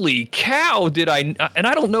 holy cow, and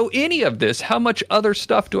I don't know any of this. How much other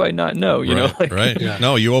stuff do I not know? You know, like, right. Yeah.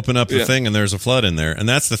 No, you open up the thing and there's a flood in there. And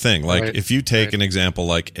that's the thing. Like if you take an example,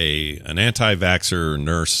 like an anti-vaxxer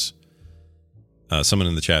nurse, someone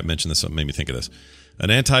in the chat mentioned this, made me think of this.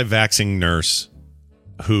 An anti-vaxxing nurse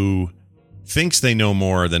who thinks they know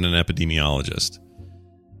more than an epidemiologist.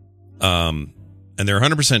 And they're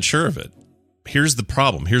 100% sure of it. Here's the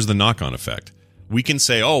problem. Here's the knock-on effect. We can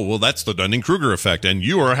say, oh, well, that's the Dunning-Kruger effect, and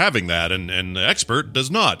you are having that, and the expert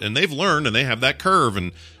does not. And they've learned, and they have that curve,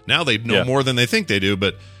 and now they know more than they think they do,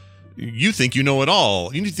 but you think you know it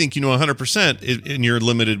all. You think you know 100% in your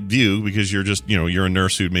limited view because you're just, you're a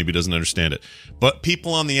nurse who maybe doesn't understand it. But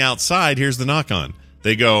people on the outside, here's the knock-on.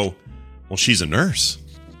 They go, well, she's a nurse.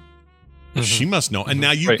 She must know. And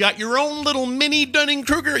now you've got your own little mini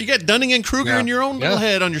Dunning-Kruger. You got Dunning and Kruger in your own little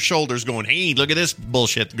head on your shoulders going, hey, look at this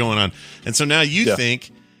bullshit going on. And so now you think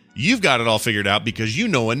you've got it all figured out because you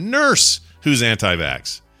know a nurse who's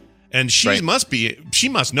anti-vax. And she must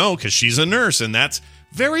know because she's a nurse. And that's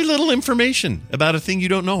very little information about a thing you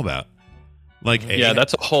don't know about. Like,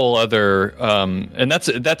 that's a whole other, and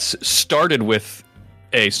that's started with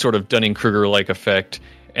a sort of Dunning-Kruger-like effect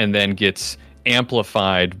and then gets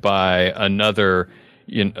amplified by another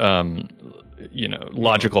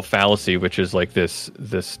logical fallacy, which is like this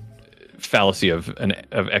fallacy of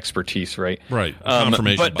expertise, right?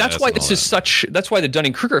 Confirmation but that's why that's why the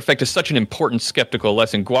Dunning-Kruger effect is such an important skeptical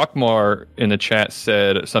lesson. Guacmar in the chat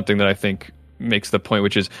said something that I think makes the point,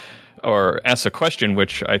 which is, or asks a question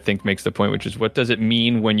which I think makes the point, which is, what does it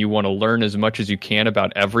mean when you want to learn as much as you can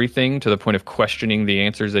about everything to the point of questioning the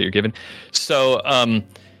answers that you're given? So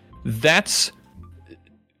it's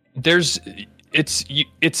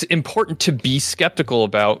important to be skeptical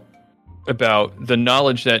about the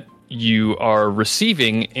knowledge that you are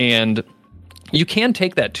receiving, and you can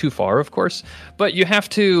take that too far, of course, but you have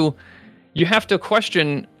to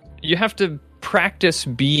question, you have to practice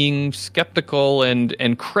being skeptical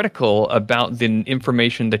and critical about the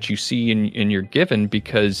information that you see and you're given,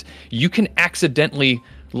 because you can accidentally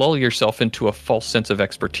lull yourself into a false sense of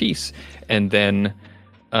expertise, and then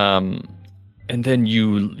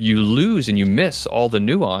you lose and you miss all the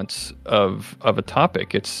nuance of a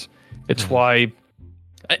topic. It's why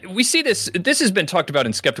we see this. This has been talked about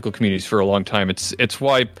in skeptical communities for a long time. It's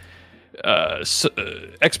why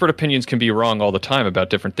expert opinions can be wrong all the time about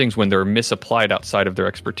different things when they're misapplied outside of their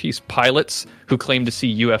expertise. Pilots who claim to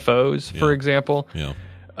see UFOs, for example.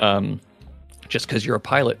 Just because you're a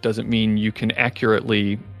pilot doesn't mean you can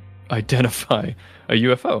accurately identify a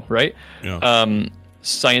UFO, right?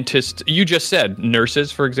 Scientists, you just said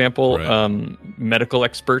nurses, for example, medical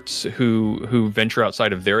experts who venture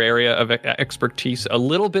outside of their area of expertise. A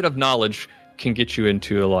little bit of knowledge can get you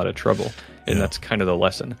into a lot of trouble, and that's kind of the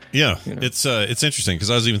lesson. It's interesting because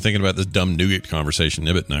I was even thinking about this dumb nougat conversation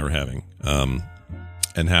Nibbit and I were having, and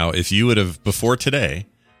how if you would have before today,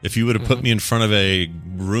 if you would have put me in front of a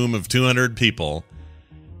room of 200 people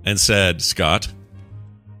and said, Scott,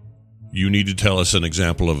 you need to tell us an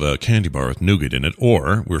example of a candy bar with nougat in it,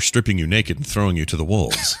 or we're stripping you naked and throwing you to the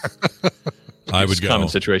wolves. I would go. Common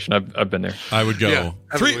situation. I've been there. I would go.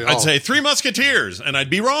 I'd say Three Musketeers, and I'd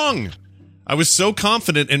be wrong. I was so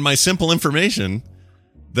confident in my simple information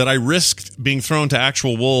that I risked being thrown to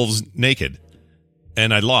actual wolves naked,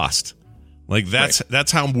 and I lost. Like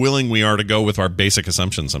that's how willing we are to go with our basic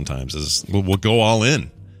assumptions. Sometimes is we'll go all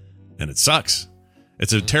in, and it sucks.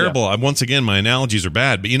 It's a terrible. Once again, my analogies are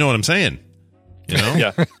bad, but you know what I'm saying. You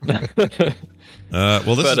know.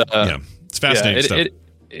 It's fascinating stuff.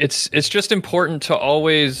 It's just important to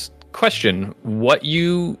always question what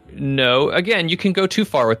you know. Again, you can go too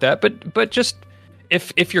far with that, but just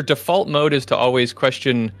if your default mode is to always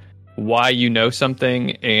question why you know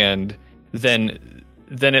something, and then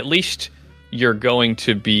at least you're going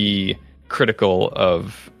to be critical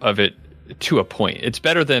of it to a point. It's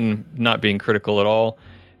better than not being critical at all,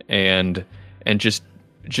 and just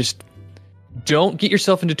don't get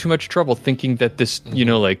yourself into too much trouble thinking that this,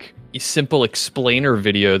 like simple explainer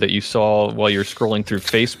video that you saw while you're scrolling through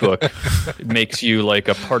Facebook makes you like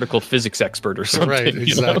a particle physics expert or something. Right,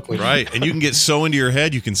 exactly. Right. And you can get so into your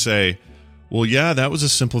head, you can say, well, yeah, that was a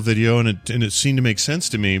simple video and it seemed to make sense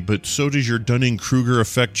to me, but so does your Dunning-Kruger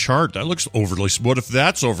effect chart. That looks what if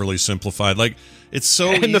that's overly simplified? Like, it's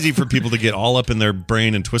so easy for people to get all up in their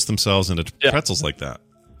brain and twist themselves into pretzels like that.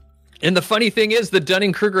 And the funny thing is, the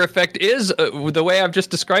Dunning-Kruger effect is, the way I've just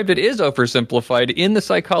described it, is oversimplified. In the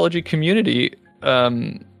psychology community,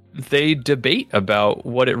 they debate about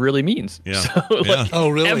what it really means. Yeah. So, oh,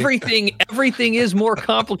 really? Everything is more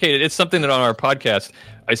complicated. It's something that on our podcast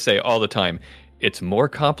I say all the time. It's more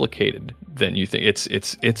complicated than you think.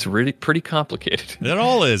 It's really pretty complicated. It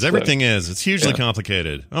all is. Everything is. It's hugely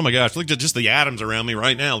complicated. Oh my gosh! Look at just the atoms around me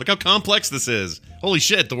right now. Look how complex this is. Holy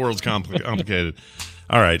shit! The world's complicated.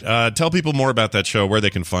 All right. Tell people more about that show, where they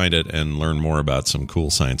can find it, and learn more about some cool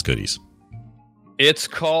science goodies. It's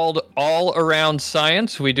called All Around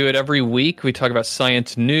Science. We do it every week. We talk about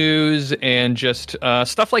science news and just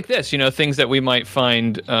stuff like this. Things that we might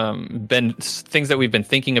find, things that we've been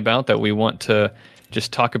thinking about that we want to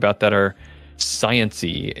just talk about that are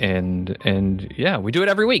science-y. And yeah, we do it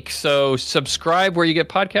every week. So subscribe where you get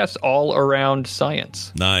podcasts, All Around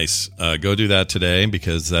Science. Nice. Go do that today,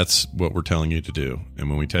 because that's what we're telling you to do.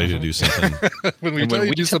 And when we tell you to do something, when we tell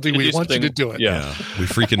you to do something, we want you to do it. Yeah, we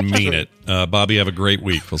freaking mean it. Bobby, have a great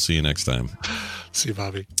week. We'll see you next time. See you,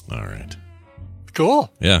 Bobby. All right.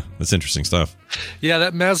 Cool. Yeah, that's interesting stuff. Yeah,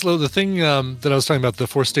 that Maslow, the thing that I was talking about, the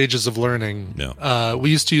 4 stages of learning. Yeah.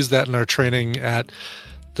 We used to use that in our training at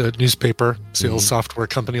the newspaper sales software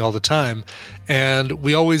company all the time, and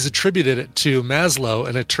we always attributed it to Maslow,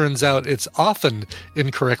 and it turns out it's often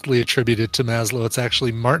incorrectly attributed to Maslow. It's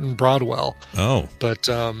actually Martin Broadwell. Oh, but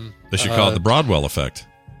they should call it the Broadwell effect.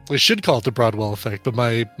 They should call it the Broadwell effect. But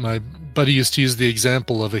my buddy used to use the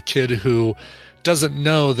example of a kid who doesn't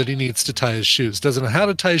know that he needs to tie his shoes, doesn't know how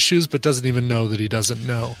to tie his shoes, but doesn't even know that he doesn't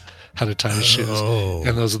know how to tie his shoes.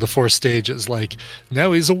 And those are the 4 stages. Like,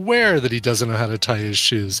 now he's aware that he doesn't know how to tie his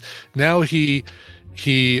shoes. Now he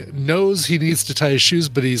knows he needs to tie his shoes,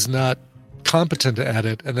 but he's not competent at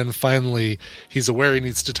it. And then finally he's aware he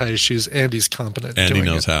needs to tie his shoes, and he's competent and doing he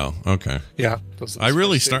knows it. how. Okay. Yeah.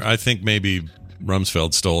 I think maybe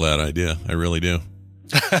Rumsfeld stole that idea. I really do.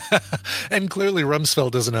 And clearly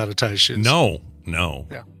Rumsfeld doesn't know how to tie his shoes. No.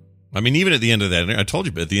 Yeah. I mean, even at the end of that, I told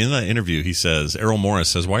you, but at the end of that interview, he says, Errol Morris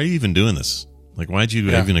says, why are you even doing this? Like, why'd you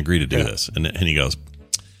even agree to do this? And he goes,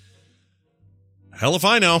 hell if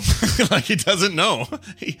I know. Like, he doesn't know.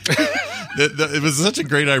 It was such a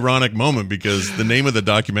great ironic moment, because the name of the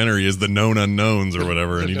documentary is The Known Unknowns or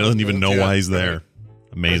whatever, and he doesn't even know why he's there.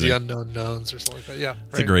 Amazing. Or the Unknown Knowns or something like that. Yeah.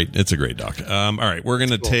 It's a great doc. All right, we're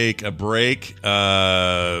going to take a break.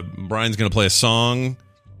 Brian's going to play a song.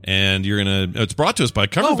 And it's brought to us by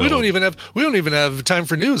Coverville. Oh, we don't even have time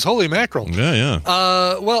for news. Holy mackerel. Yeah.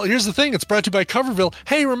 Well, here's the thing. It's brought to you by Coverville.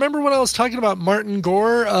 Hey, remember when I was talking about Martin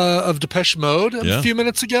Gore of Depeche Mode a few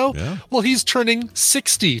minutes ago? Yeah. Well, he's turning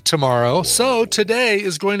 60 tomorrow. Whoa. So today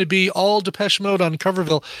is going to be all Depeche Mode on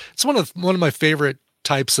Coverville. It's one of my favorite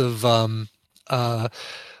types of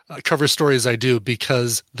cover stories I do,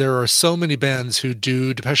 because there are so many bands who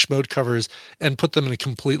do Depeche Mode covers and put them in a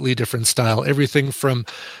completely different style. Everything from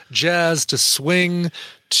jazz to swing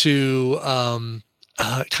to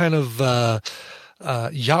kind of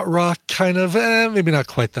yacht rock, kind of, maybe not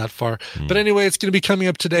quite that far. But anyway, it's going to be coming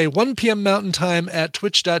up today, 1 p.m. Mountain Time at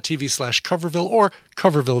twitch.tv/Coverville or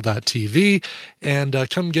coverville.tv. And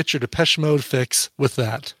come get your Depeche Mode fix with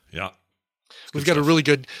that. Yeah. We've got a really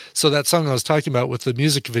good, so that song I was talking about with the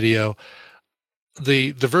music video,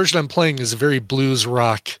 the version I'm playing is a very blues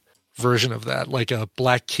rock version of that, like a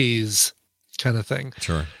Black Keys kind of thing.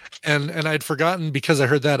 Sure. And I'd forgotten, because I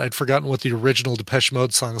heard that, I'd forgotten what the original Depeche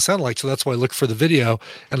Mode song sounded like. So that's why I looked for the video,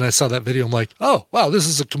 and I saw that video. I'm like, oh, wow, this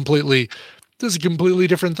is a completely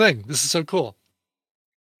different thing. This is so cool.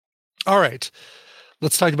 All right.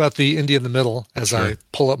 Let's talk about the Indie in the Middle as I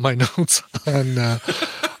pull up my notes on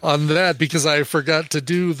that, because I forgot to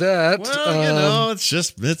do that. Well,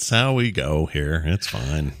 it's how we go here. It's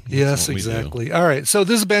fine. Yes, exactly. All right. So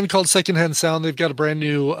this is a band called Secondhand Sound. They've got a brand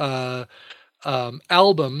new a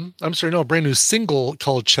brand new single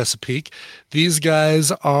called Chesapeake. These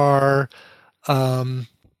guys are alt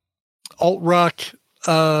rock.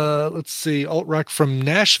 Alt rock from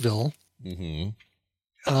Nashville. Mm-hmm.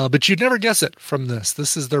 But you'd never guess it from this.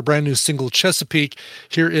 This is their brand new single, Chesapeake.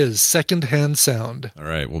 Here is Secondhand Sound. All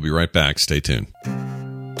right, we'll be right back. Stay tuned.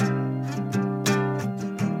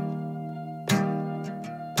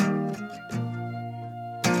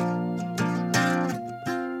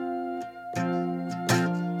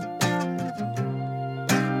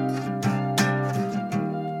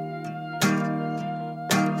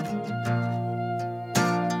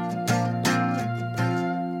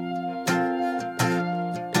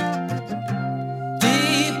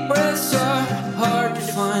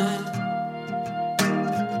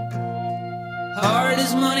 Hard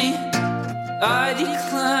as money, I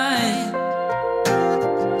decline.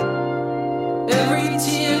 Every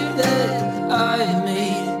tear that I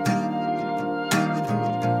made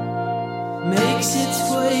makes its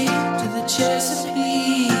way to the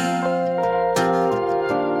Chesapeake.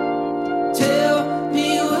 Tell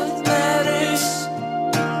me what matters,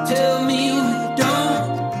 tell me what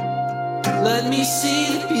don't. Let me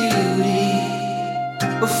see the beauty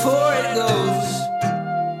before it goes.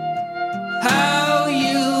 How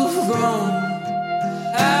you've grown,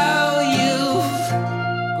 how you've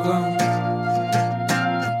grown.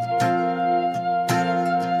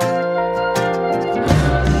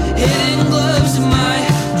 Hidden gloves in my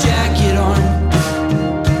jacket on.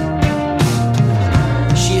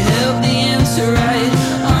 She held the answer right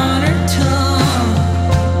on her tongue.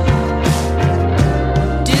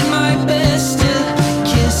 Did my best to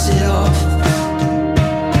kiss it off.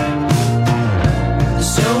 The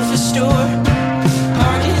sofa store.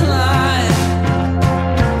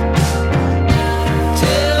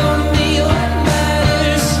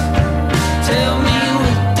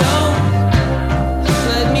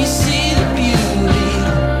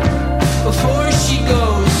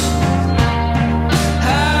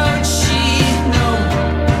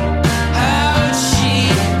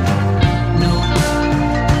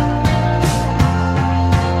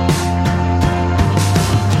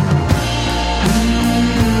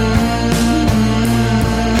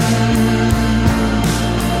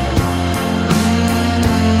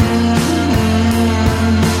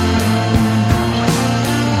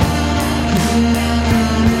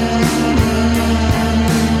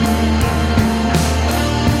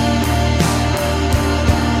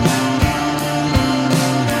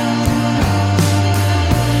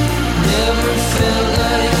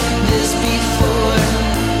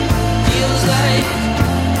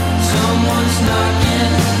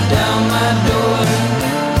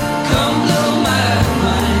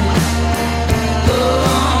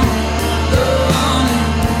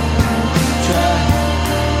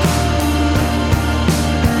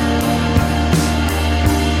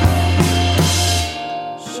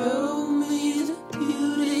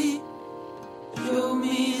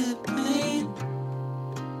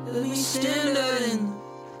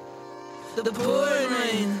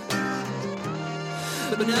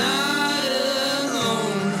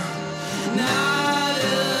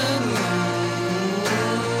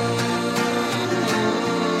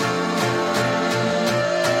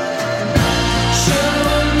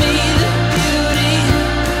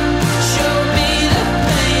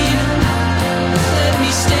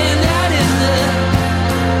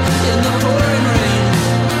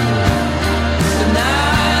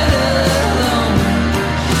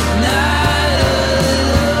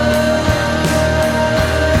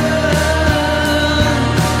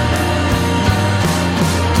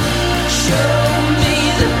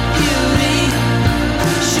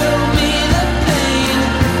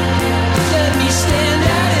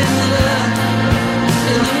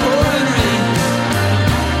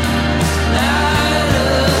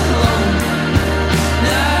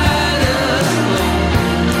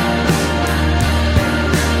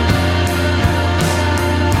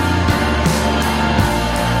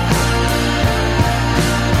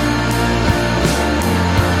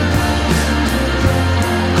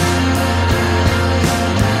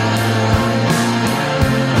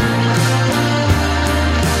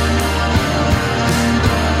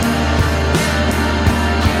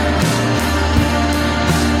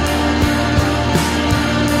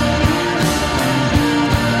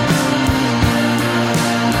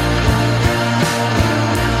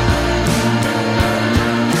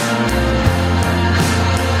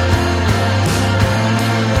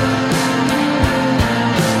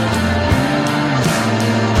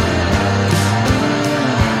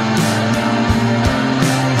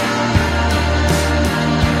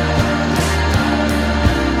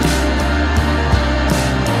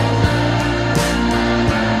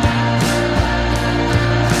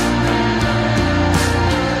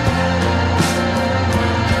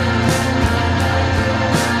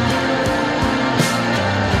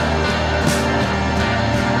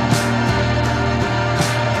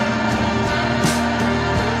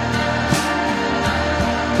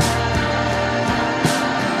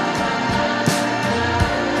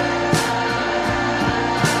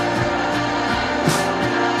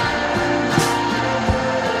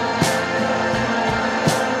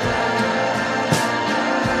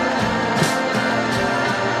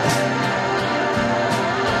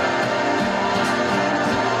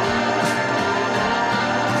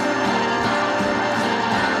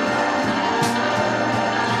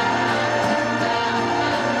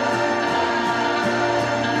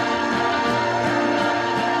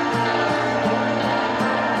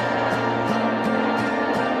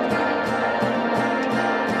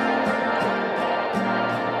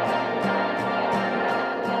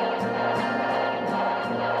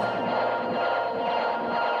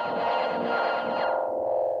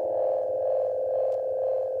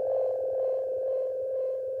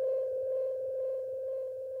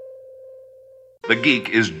 The geek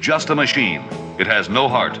is just a machine. It has no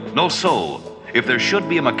heart, no soul. If there should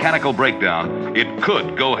be a mechanical breakdown, it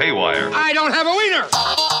could go haywire. I don't have a wiener!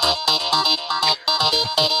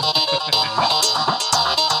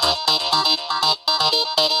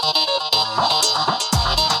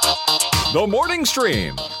 The morning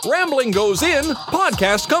stream. Rambling goes in,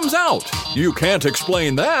 podcast comes out. You can't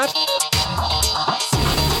explain that.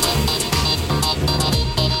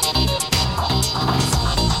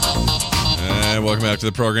 Welcome back to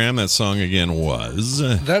the program. That song again was...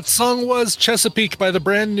 That song was Chesapeake by the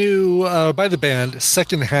brand new, by the band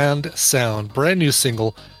Secondhand Sound. Brand new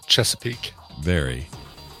single, Chesapeake. Very,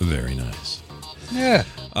 very nice. Yeah.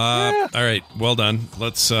 All right, well done.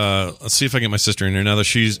 Let's see if I can get my sister in here now that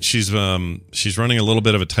she's running a little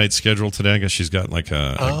bit of a tight schedule today. I guess she's got like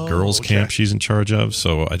a girls' camp she's in charge of,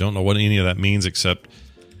 so I don't know what any of that means, except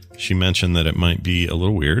she mentioned that it might be a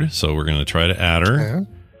little weird, so we're going to try to add her. Yeah.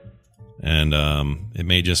 And it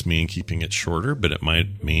may just mean keeping it shorter, but it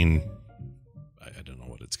might mean I don't know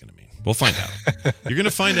what it's going to mean. We'll find out. You're going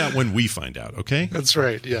to find out when we find out, okay? That's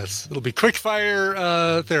right, yes. It'll be quick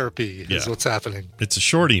fire therapy is what's happening. It's a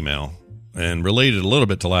short email and related a little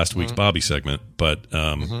bit to last week's Bobby segment, but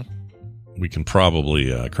we can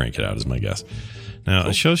probably crank it out is my guess. Now,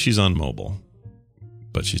 it shows she's on mobile,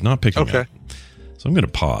 but she's not picking up. So I'm going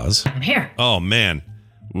to pause. I'm here. Oh, man.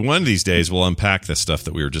 One of these days, we'll unpack the stuff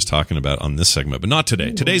that we were just talking about on this segment, but not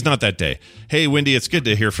today. Today's not that day. Hey, Wendy, it's good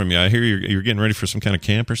to hear from you. I hear you're getting ready for some kind of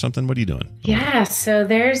camp or something. What are you doing? Yeah, so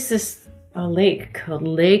there's a lake called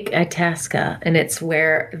Lake Itasca, and it's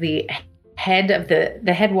where the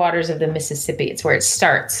headwaters of the Mississippi. It's where it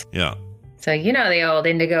starts. Yeah. So you know the old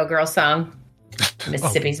Indigo Girl song,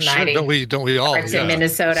 Mississippi's Mighty. Don't we all? It's in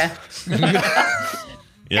Minnesota.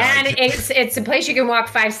 Yeah, and it's a place you can walk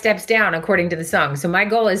 5 steps down, according to the song. So my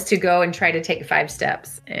goal is to go and try to take 5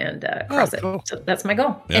 steps and cross it. So that's my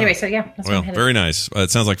goal. Yeah. Anyway, so yeah. That's well, very nice. It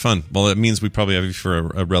sounds like fun. Well, it means we probably have you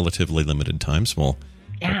for a relatively limited time, so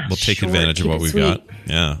we'll take advantage of what we've got.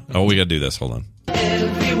 Yeah. Oh, we got to do this. Hold on.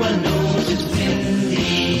 Everyone knows it's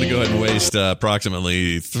Let me go ahead and waste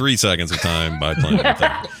approximately 3 seconds of time by playing with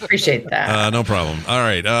that. Appreciate that. No problem. All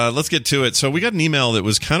right, let's get to it. So we got an email that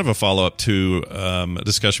was kind of a follow-up to a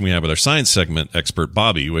discussion we had with our science segment expert,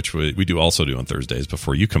 Bobby, which we do also do on Thursdays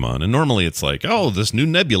before you come on. And normally it's like, oh, this new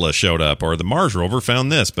nebula showed up or the Mars rover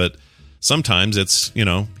found this. But sometimes it's,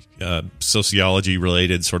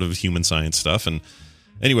 sociology-related sort of human science stuff. And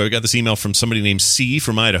anyway, we got this email from somebody named C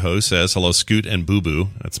from Idaho, says, hello, Scoot and Boo Boo.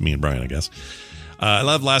 That's me and Brian, I guess. I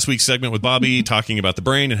love last week's segment with Bobby talking about the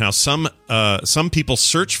brain and how some people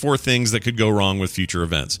search for things that could go wrong with future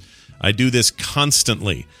events. I do this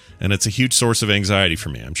constantly, and it's a huge source of anxiety for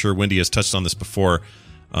me. I'm sure Wendy has touched on this before.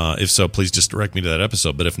 If so, please just direct me to that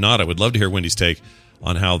episode. But if not, I would love to hear Wendy's take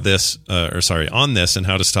on how on this and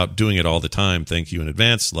how to stop doing it all the time. Thank you in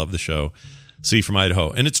advance. Love the show. C from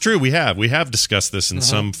Idaho. And it's true, we have discussed this in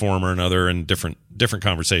some form or another in different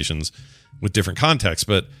conversations with different contexts,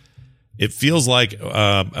 but it feels like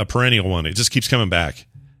a perennial one. It just keeps coming back.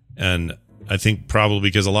 And I think probably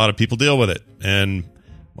because a lot of people deal with it. And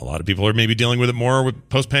a lot of people are maybe dealing with it more with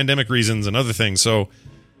post-pandemic reasons and other things. So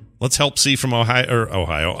let's help C from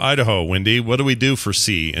Idaho. Wendy, what do we do for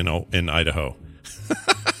C in Idaho?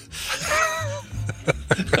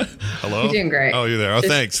 Hello? You're doing great. Oh, you're there. Oh,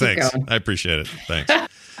 Just thanks. going. I appreciate it.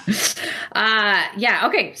 Thanks. Yeah,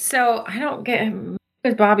 okay. So I don't get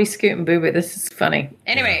with Bobby, Scoot, and Boo Boo. This is funny.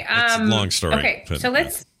 Anyway, it's a long story. Okay, but, so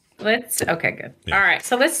let's okay, good. Yeah. All right,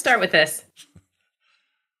 so let's start with this.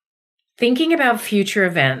 Thinking about future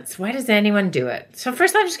events. Why does anyone do it? So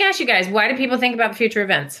first, I'm just gonna ask you guys: why do people think about future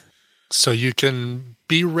events? So you can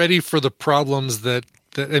be ready for the problems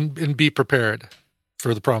and be prepared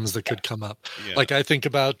for the problems that could come up. Yeah. Like I think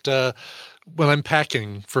about when I'm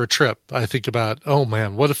packing for a trip, I think about, oh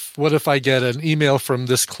man, what if I get an email from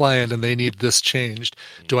this client and they need this changed?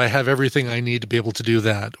 Do I have everything I need to be able to do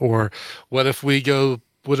that? Or what if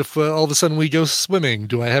all of a sudden we go swimming?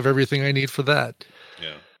 Do I have everything I need for that?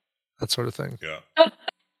 Yeah. That sort of thing. Yeah.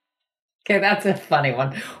 Okay, that's a funny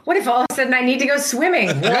one. What if all of a sudden I need to go swimming?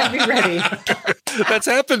 Will I be ready? That's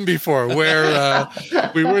happened before, where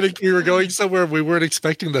we were going somewhere. We weren't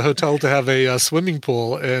expecting the hotel to have a swimming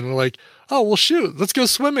pool, and we're like, "Oh, well, shoot, let's go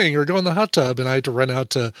swimming or go in the hot tub." And I had to run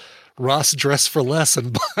out to Ross Dress for Less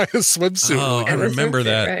and buy a swimsuit. Oh, I remember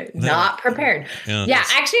that. Right. Not prepared. Yeah,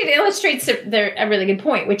 actually, it illustrates a really good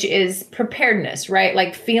point, which is preparedness, right?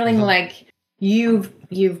 Like feeling like you've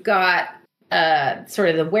got sort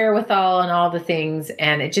of the wherewithal and all the things,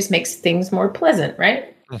 and it just makes things more pleasant, right?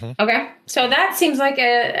 Okay, so that seems like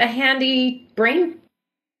a handy brain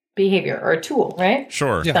behavior or a tool, right?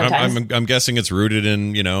 Sure. Yeah. I'm guessing it's rooted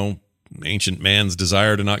in, ancient man's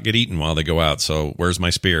desire to not get eaten while they go out. So where's my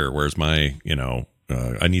spear? Where's my,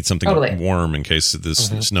 I need something warm in case this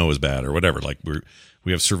snow is bad or whatever. Like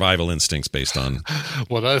we have survival instincts based on.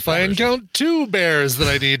 What if I encounter 2 bears that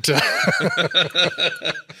I need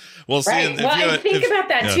to? Well, see, right. I think about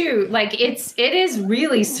that too. Like it is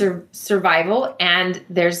really survival, and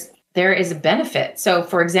there is a benefit. So,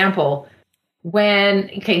 for example,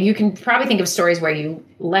 you can probably think of stories where you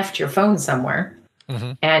left your phone somewhere,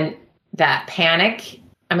 and that panic.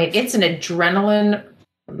 I mean, it's an adrenaline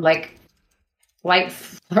like fight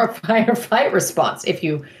or flight response. If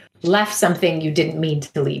you left something you didn't mean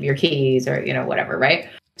to leave, your keys or whatever, right?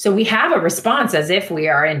 So we have a response as if we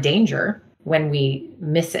are in danger when we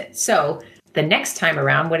miss it. So the next time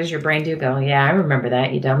around, what does your brain do? Go, yeah, I remember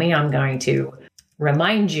that, you dummy. I'm going to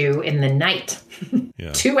remind you in the night,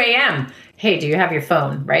 2 a.m. Hey, do you have your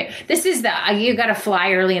phone? Right? This is you got to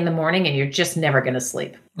fly early in the morning and you're just never going to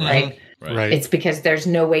sleep, right? Right. It's because there's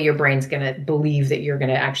no way your brain's going to believe that you're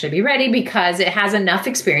going to actually be ready because it has enough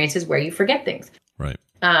experiences where you forget things. Right.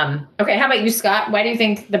 Okay. How about you, Scott? Why do you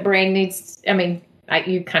think the brain needs,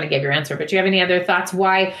 you kind of gave your answer, but do you have any other thoughts?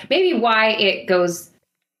 Why it goes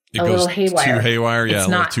little haywire? Too haywire. Yeah. A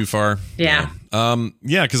little too far. Yeah.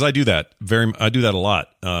 Because I do that I do that a lot.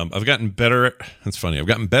 I've gotten better. It's funny. I've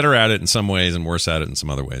gotten better at it in some ways and worse at it in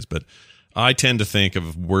some other ways, but I tend to think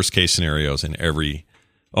of worst case scenarios in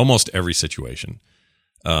almost every situation.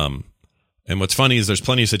 And what's funny is there's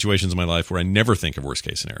plenty of situations in my life where I never think of worst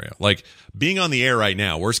case scenario. Like being on the air right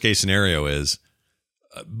now, worst case scenario is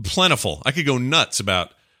plentiful. I could go nuts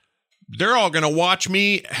about they're all going to watch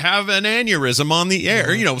me have an aneurysm on the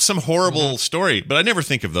air, some horrible story, but I never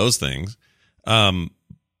think of those things. I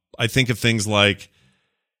think of things like,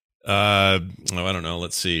 I don't know.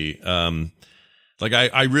 Let's see. Like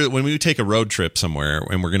I really, when we take a road trip somewhere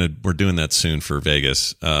and we're doing that soon for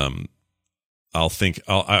Vegas, I will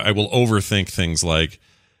overthink things like,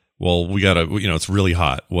 well, we got to, it's really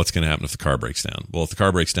hot. What's going to happen if the car breaks down? Well, if the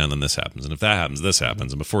car breaks down, then this happens. And if that happens, this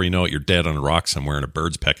happens. And before you know it, you're dead on a rock somewhere and a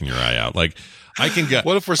bird's pecking your eye out. Like I can get,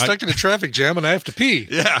 what if we're stuck in a traffic jam and I have to pee?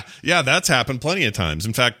 Yeah. Yeah. That's happened plenty of times.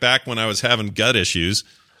 In fact, back when I was having gut issues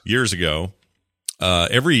years ago,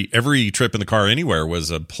 every trip in the car anywhere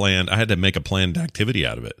was a planned. I had to make a planned activity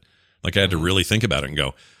out of it. Like I had to really think about it and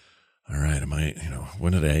go, all right,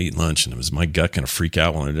 when did I eat lunch? And was my gut going to freak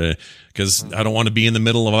out while I did it? Because I don't want to be in the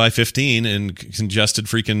middle of I-15 and congested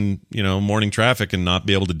freaking, morning traffic and not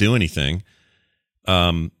be able to do anything.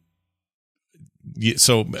 But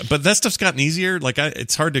that stuff's gotten easier. Like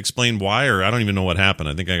it's hard to explain why, or I don't even know what happened.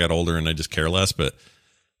 I think I got older and I just care less. But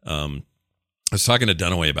I was talking to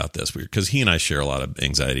Dunaway about this because he and I share a lot of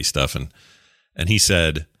anxiety stuff. And he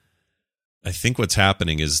said, I think what's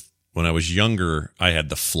happening is, when I was younger, I had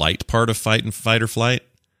the flight part of fight or flight.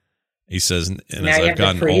 He says, and as I've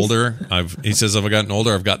gotten older,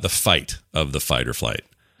 I've got the fight of the fight or flight.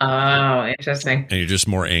 Oh, interesting. And you're just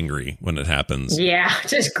more angry when it happens. Yeah,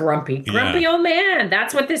 just grumpy old man.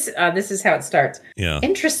 That's what this is how it starts. Yeah,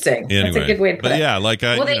 interesting. Anyway, that's a good way to put it. Yeah, like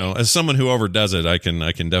as someone who overdoes it, I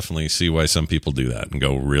can definitely see why some people do that and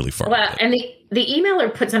go really far. Well, and the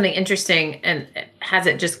emailer put something interesting and has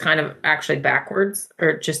it just kind of actually backwards,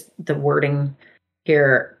 or just the wording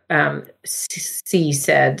here. C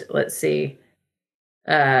said, let's see.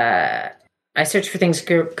 I search for things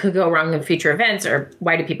could go wrong in future events, or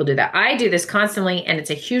why do people do that? I do this constantly, and it's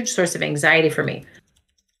a huge source of anxiety for me.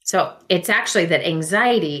 So it's actually that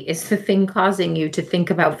anxiety is the thing causing you to think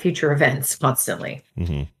about future events constantly.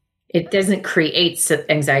 Mm-hmm. It doesn't create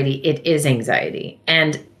anxiety. It is anxiety.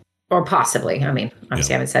 Or possibly, obviously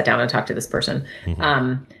I haven't sat down and talked to this person.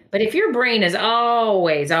 Mm-hmm. But if your brain is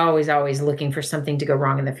always, always, always looking for something to go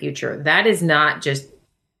wrong in the future, that is not just,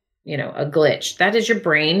 a glitch. That is your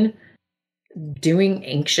brain doing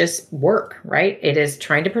anxious work, right? It is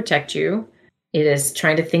trying to protect you. It is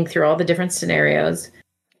trying to think through all the different scenarios.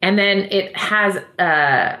 And then it has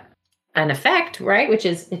an effect, right? Which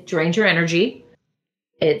is it drains your energy.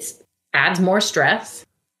 It adds more stress.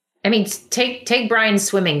 Take Brian's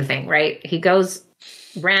swimming thing, right? He goes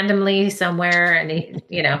randomly somewhere and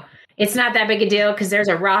it's not that big a deal because there's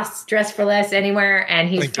a Ross Dress for Less anywhere and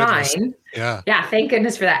he's fine. Yeah. Yeah. Thank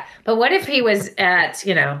goodness for that. But what if he was at,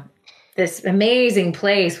 this amazing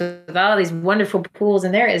place with all these wonderful pools,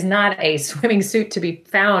 and there is not a swimming suit to be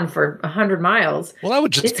found for 100 miles. Well, that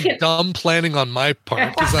would just be dumb planning on my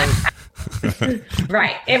part.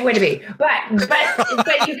 Right. It would be.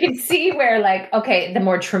 But you can see where, like, okay, the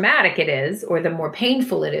more traumatic it is, or the more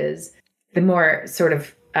painful it is, the more sort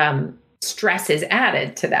of stress is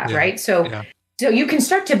added to that, right? So So you can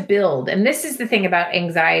start to build. And this is the thing about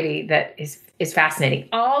anxiety that is fascinating.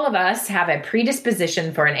 All of us have a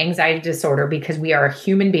predisposition for an anxiety disorder because we are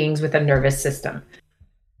human beings with a nervous system.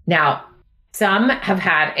 Now, some have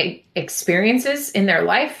had experiences in their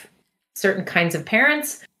life, certain kinds of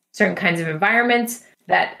parents, certain kinds of environments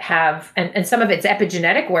that have, and some of it's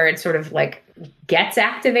epigenetic where it sort of like gets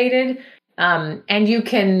activated. And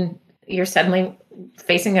you're suddenly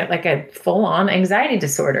facing like a full-on anxiety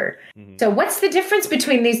disorder. Mm-hmm. So what's the difference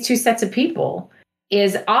between these two sets of people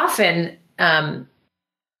is often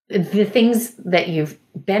the things that you've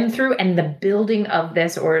been through and the building of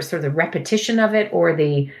this, or sort of the repetition of it, or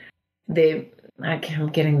I'm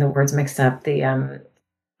getting the words mixed up, the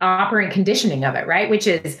operant conditioning of it, right? Which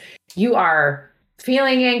is you are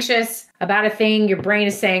feeling anxious about a thing. Your brain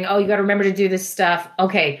is saying, oh, you got to remember to do this stuff.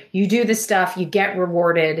 Okay, you do this stuff, you get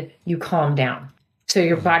rewarded, you calm down. So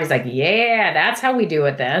your body's like, yeah, that's how we do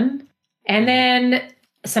it then. And then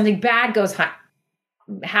something bad goes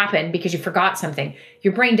happen because you forgot something.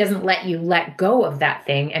 Your brain doesn't let you let go of that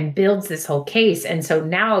thing and builds this whole case. And so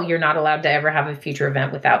now you're not allowed to ever have a future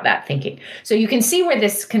event without that thinking. So you can see where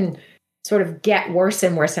this can sort of get worse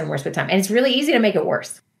and worse and worse with time. And it's really easy to make it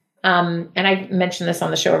worse. And I mention this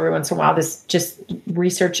on the show every once in a while, this just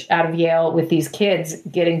research out of Yale with these kids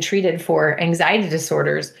getting treated for anxiety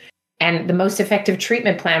disorders. And the most effective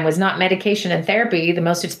treatment plan was not medication and therapy. The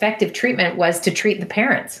most effective treatment was to treat the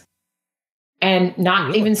parents and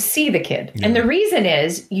not even see the kid. Yeah. And the reason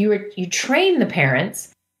is you train the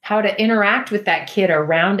parents how to interact with that kid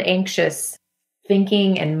around anxious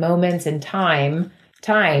thinking and moments and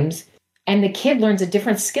times. And the kid learns a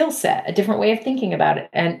different skill set, a different way of thinking about it.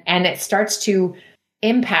 And it starts to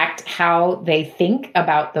impact how they think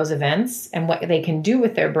about those events and what they can do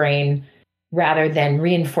with their brain, rather than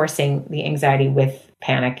reinforcing the anxiety with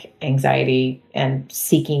panic, anxiety, and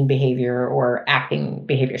seeking behavior or acting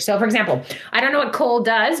behavior. So, for example, I don't know what Cole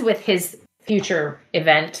does with his future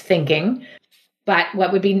event thinking, but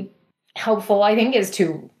what would be helpful, I think, is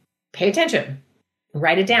to pay attention,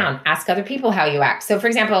 write it down, ask other people how you act. So, for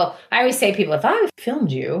example, I always say to people, if I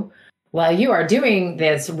filmed you while you are doing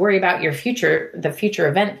this, worry about the future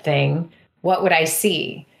event thing, what would I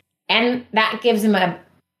see? And that gives them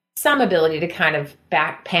some ability to kind of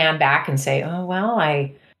pan back and say, oh, well,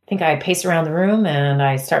 I think I pace around the room and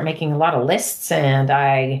I start making a lot of lists and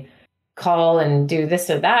I call and do this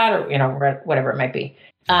or that, or, whatever it might be.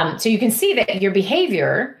 So you can see that your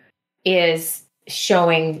behavior is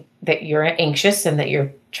showing that you're anxious and that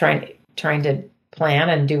you're trying to plan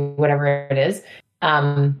and do whatever it is.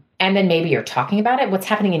 And then maybe you're talking about it. What's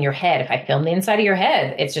happening in your head? If I film the inside of your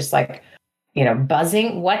head, it's just like,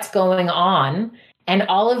 buzzing. What's going on? And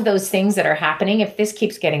all of those things that are happening, if this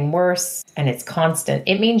keeps getting worse and it's constant,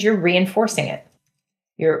 it means you're reinforcing it.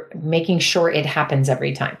 You're making sure it happens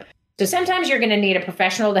every time. So sometimes you're going to need a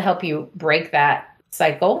professional to help you break that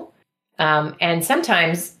cycle. And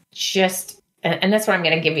sometimes and that's what I'm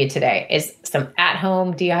going to give you today, is some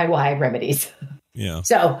at-home DIY remedies. Yeah.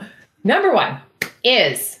 So number one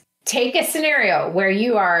is take a scenario where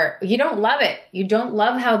you don't love it. You don't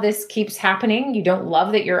love how this keeps happening. You don't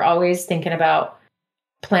love that you're always thinking about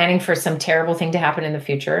planning for some terrible thing to happen in the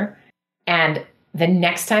future. And the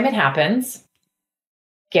next time it happens,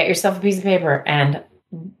 get yourself a piece of paper and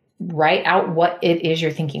write out what it is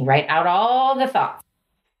you're thinking. Write out all the thoughts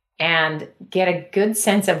and get a good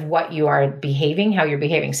sense of what you are behaving, how you're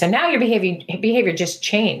behaving. So now your behavior just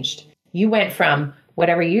changed. You went from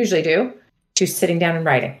whatever you usually do to sitting down and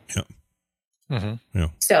writing. Yeah. Mm-hmm. Yeah.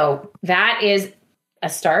 So that is a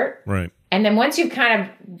start. Right. And then once you've kind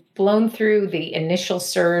of blown through the initial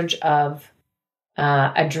surge of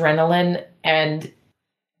adrenaline and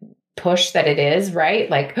push that it is, right?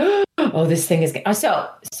 Like, oh, this thing is... So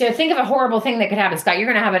think of a horrible thing that could happen. Scott, you're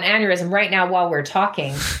going to have an aneurysm right now while we're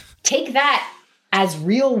talking. Take that as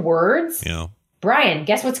real words. Yeah. Brian,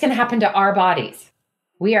 guess what's going to happen to our bodies?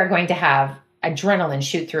 We are going to have adrenaline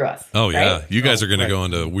shoot through us. Oh, right? yeah. You guys are going to go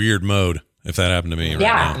into weird mode if that happened to me right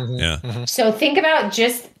now. Mm-hmm. Yeah. Mm-hmm. So think about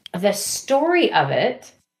just the story of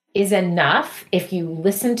it is enough, if you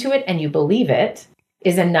listen to it and you believe it,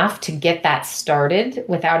 is enough to get that started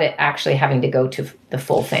without it actually having to go to the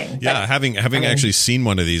full thing. Yeah, having actually seen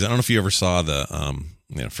one of these, I don't know if you ever saw the,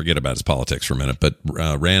 forget about his politics for a minute, but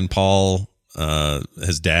Rand Paul,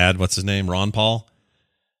 his dad, what's his name? Ron Paul.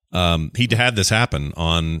 He had this happen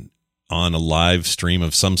on a live stream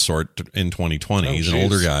of some sort in 2020. He's an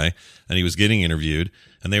older guy, and he was getting interviewed,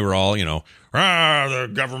 and they were all,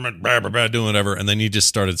 the government, blah, blah, blah, doing whatever. And then he just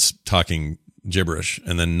started talking gibberish,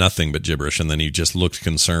 and then nothing but gibberish. And then he just looked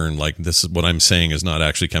concerned, like, this is what I'm saying is not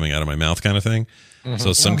actually coming out of my mouth kind of thing.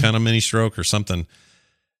 So some kind of mini stroke or something.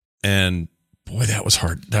 And boy, that was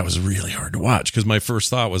hard. That was really hard to watch because my first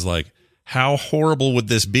thought was like, how horrible would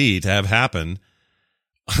this be to have happen?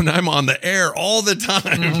 And I'm on the air all the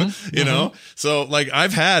time, you know? So like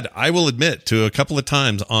I will admit to a couple of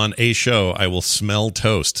times on a show, I will smell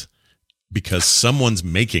toast because someone's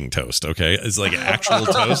making toast. Okay. It's like actual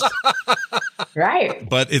toast. Right.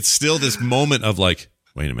 But it's still this moment of like,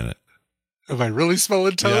 wait a minute. Am I really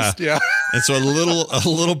smelling toast? Yeah. And so a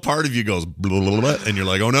little part of you goes, blah, blah, blah, and you're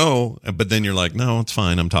like, oh no. But then you're like, no, it's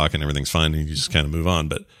fine. I'm talking. Everything's fine. And you just kind of move on.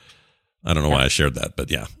 But I don't know why I shared that,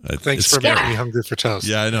 but yeah. Thanks for making me hungry for toast.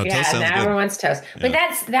 Yeah, I know. Yeah, toast sounds now good. everyone's toast. But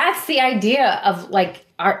that's the idea of like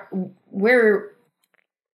we're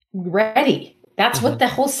ready. That's what the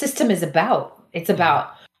whole system is about. It's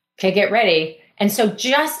about, okay, get ready. And so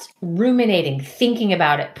just ruminating, thinking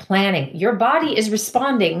about it, planning, your body is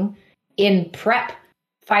responding in prep,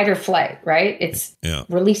 fight or flight, right? It's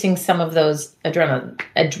releasing some of those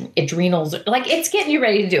adrenals, like it's getting you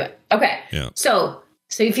ready to do it. Okay. Yeah. So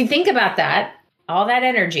if you think about that, all that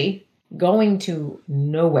energy going to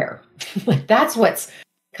nowhere, like that's what's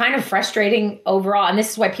kind of frustrating overall. And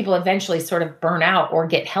this is why people eventually sort of burn out or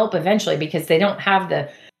get help eventually because they don't have the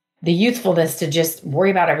youthfulness to just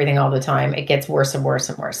worry about everything all the time. It gets worse and worse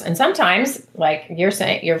and worse. And sometimes, like you're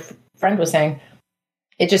saying, your friend was saying,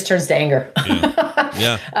 it just turns to anger.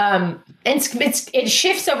 Yeah. It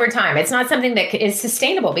shifts over time. It's not something that is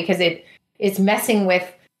sustainable because it's messing with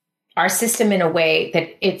our system in a way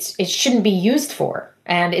that it shouldn't be used for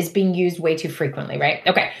and is being used way too frequently, right?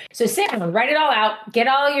 Okay. So sit down, write it all out, get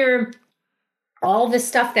all the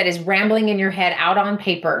stuff that is rambling in your head out on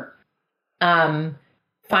paper.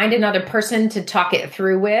 Find another person to talk it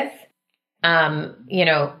through with.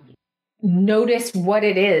 Notice what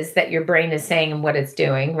it is that your brain is saying and what it's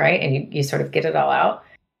doing, right? And you sort of get it all out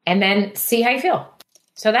and then see how you feel.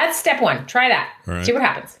 So that's step one. Try that. Right. See what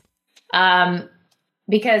happens.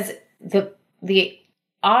 Because the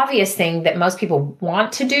obvious thing that most people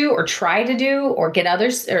want to do or try to do or get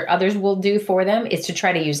others will do for them is to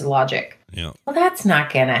try to use logic. Yeah. Well, that's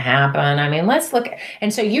not going to happen. I mean, let's look.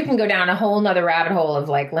 And so you can go down a whole nother rabbit hole of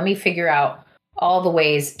like, let me figure out all the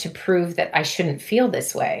ways to prove that I shouldn't feel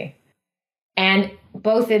this way. And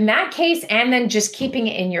both in that case and then just keeping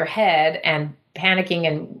it in your head and panicking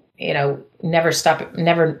and, never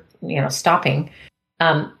stopping.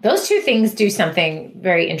 Those two things do something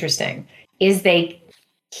very interesting is they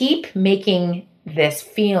keep making this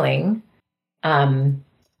feeling kind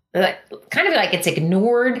of like it's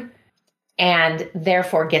ignored and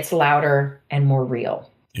therefore gets louder and more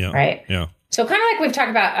real. Yeah. Right. Yeah. So kind of like we've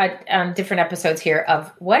talked about on different episodes here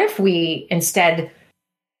of what if we instead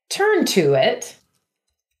turn to it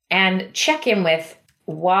and check in with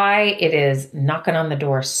why it is knocking on the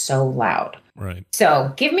door so loud. Right.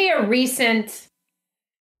 So give me a recent,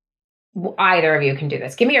 either of you can do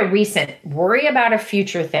this. Give me a recent worry about a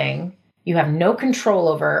future thing you have no control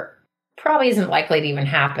over, probably isn't likely to even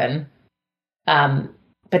happen.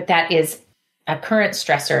 But that is a current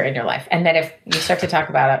stressor in your life. And then if you start to talk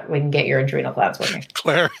about it, we can get your adrenal glands working.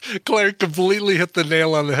 Claire completely hit the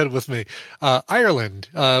nail on the head with me. Ireland.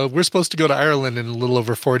 We're supposed to go to Ireland in a little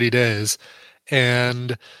over 40 days.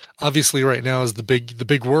 And obviously right now is the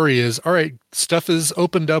big worry is, all right, stuff is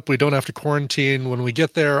opened up. We don't have to quarantine when we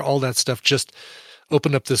get there. All that stuff just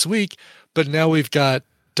opened up this week. But now we've got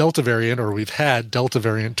Delta variant, or we've had Delta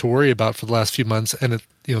variant to worry about for the last few months. And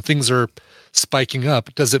things are spiking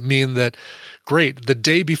up. Does it mean that, great, the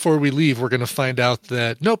day before we leave, we're going to find out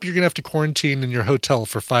that, nope, you're going to have to quarantine in your hotel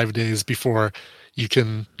for 5 days before you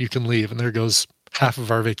can leave. And there goes half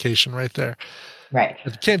of our vacation right there. Right.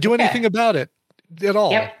 You can't do anything about it at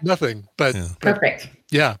all. Yep. Nothing. But perfect.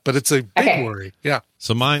 Yeah, but it's a big worry. Yeah.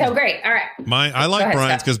 So mine. So great. All right. I like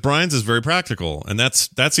Brian's because Brian's is very practical, and that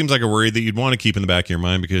seems like a worry that you'd want to keep in the back of your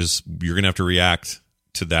mind because you're going to have to react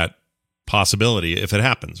to that possibility if it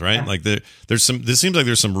happens, right? Yeah. Like this seems like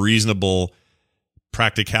there's some reasonable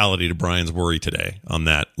practicality to Brian's worry today on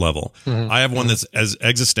that level. Mm-hmm. I have one that's as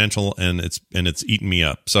existential and it's eaten me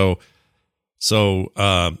up. So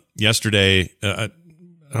yesterday, I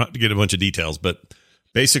don't have to get a bunch of details, but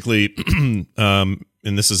basically,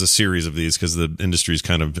 and this is a series of these because the industry is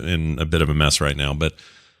kind of in a bit of a mess right now, but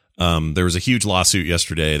there was a huge lawsuit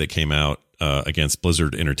yesterday that came out against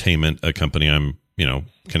Blizzard Entertainment, a company I'm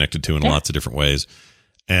connected to in lots of different ways.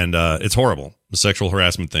 And it's horrible. The sexual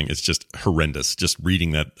harassment thing is just horrendous. Just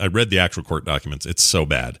reading that. I read the actual court documents. It's so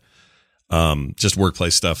bad. Just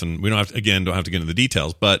workplace stuff. And we don't have to get into the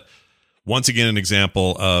details. But once again, an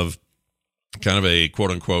example of kind of a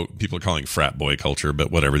quote unquote, people are calling frat boy culture,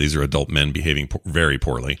 but whatever. These are adult men behaving very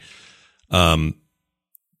poorly.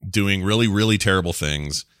 doing really, really terrible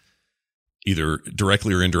things, either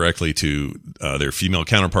directly or indirectly to their female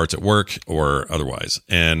counterparts at work or otherwise.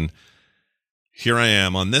 And here I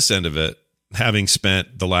am on this end of it, having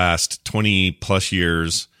spent the last 20 plus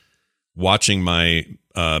years watching my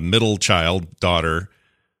middle child daughter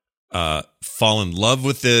fall in love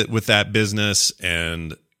with that business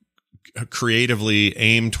and creatively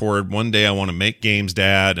aim toward, one day I want to make games,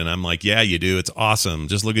 Dad. And I'm like, yeah, you do. It's awesome.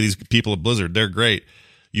 Just look at these people at Blizzard. They're great.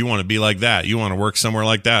 You want to be like that. You want to work somewhere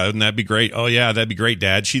like that. Wouldn't that be great? Oh, yeah, that'd be great,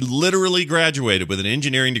 Dad. She literally graduated with an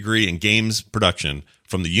engineering degree in games production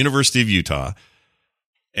from the University of Utah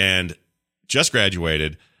and just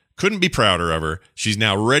graduated. Couldn't be prouder of her. She's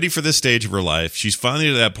now ready for this stage of her life. She's finally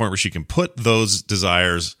to that point where she can put those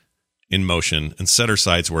desires in motion and set her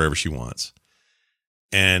sights wherever she wants.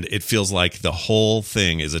 And it feels like the whole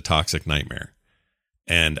thing is a toxic nightmare.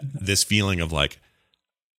 And this feeling of like,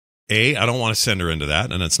 I don't want to send her into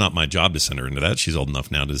that, and it's not my job to send her into that. She's old enough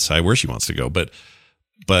now to decide where she wants to go. But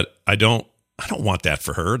I don't want that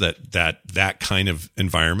for her, that kind of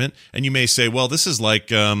environment. And you may say, well, this is like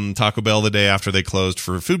Taco Bell the day after they closed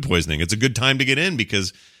for food poisoning. It's a good time to get in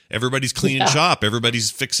because everybody's cleaning shop, everybody's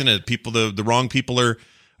fixing it. People, the wrong people are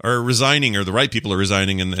resigning, or the right people are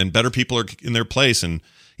resigning, and better people are in their place. And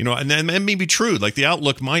and that may be true. Like the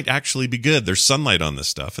outlook might actually be good. There's sunlight on this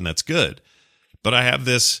stuff, and that's good. But I have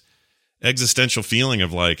this existential feeling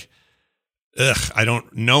of like, I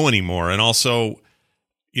don't know anymore. And also,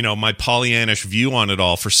 my Pollyannish view on it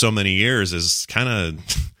all for so many years is kind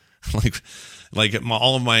of like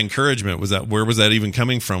all of my encouragement was that, where was that even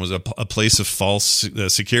coming from? Was a place of false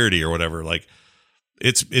security or whatever. Like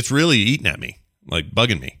it's really eating at me, like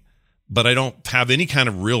bugging me, but I don't have any kind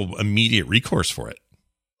of real immediate recourse for it.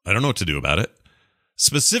 I don't know what to do about it.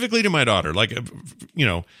 Specifically to my daughter, like,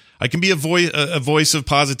 I can be a voice of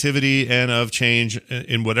positivity and of change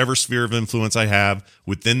in whatever sphere of influence I have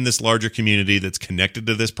within this larger community that's connected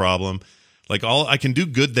to this problem. Like I can do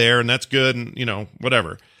good there, and that's good, and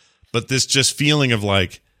whatever. But this just feeling of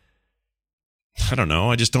like, I don't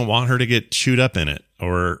know, I just don't want her to get chewed up in it,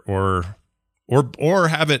 or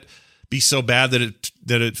have it be so bad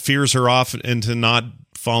that it fears her off into not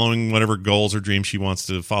following whatever goals or dreams she wants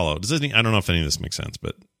to follow. I don't know if any of this makes sense,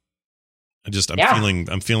 but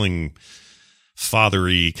I'm feeling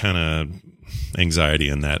fathery kind of anxiety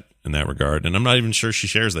in that regard. And I'm not even sure she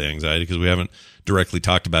shares the anxiety because we haven't directly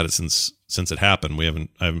talked about it since it happened. I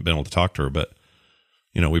haven't been able to talk to her, but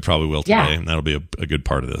we probably will today, and that'll be a good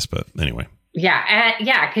part of this. But anyway.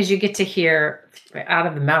 Yeah. Because you get to hear out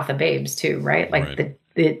of the mouth of babes too, right? Like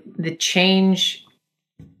the change,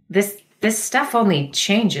 this stuff only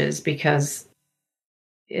changes because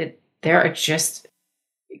there are just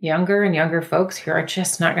younger and younger folks who are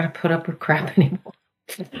just not going to put up with crap anymore.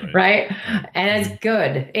 Right. And it's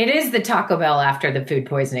good. It is the Taco Bell after the food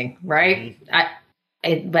poisoning, right?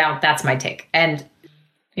 Well, that's my take. And,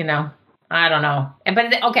 I don't know.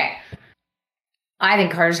 But okay. I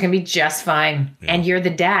think Carter's going to be just fine. Yeah. And you're the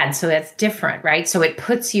dad. So that's different, right? So it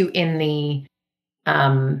puts you in the,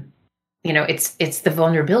 it's the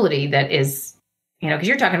vulnerability that is, because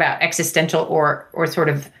you're talking about existential or sort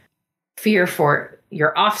of fear for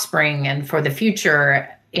your offspring and for the future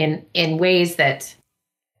in ways that,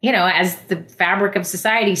 as the fabric of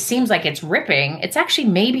society seems like it's ripping, it's actually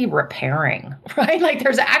maybe repairing, right? Like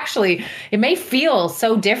there's actually, it may feel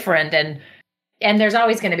so different and there's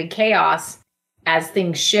always going to be chaos as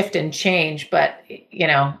things shift and change. But,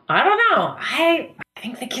 I don't know. I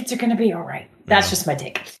think the kids are going to be all right. That's just my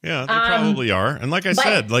take. Yeah, they probably are. And like I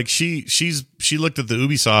said, like she looked at the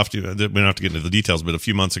Ubisoft, we don't have to get into the details, but a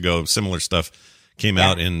few months ago, similar stuff came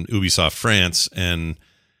out in Ubisoft France, and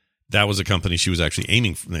that was a company she was actually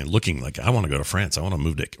looking like, I want to go to France. I want to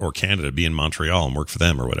move to, or Canada, be in Montreal and work for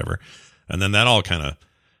them or whatever. And then that all kind of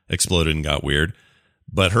exploded and got weird.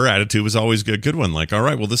 But her attitude was always a good one. Like, all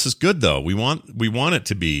right, well, this is good though. We want it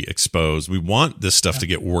to be exposed. We want this stuff to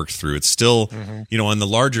get worked through. It's still, on the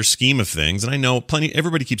larger scheme of things. And I know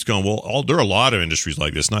everybody keeps going, well, there are a lot of industries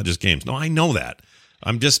like this, not just games. No, I know that.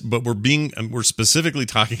 But we're specifically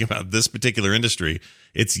talking about this particular industry.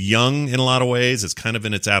 It's young in a lot of ways. It's kind of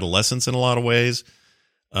in its adolescence in a lot of ways.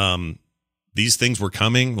 These things were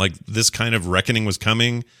coming, like this kind of reckoning was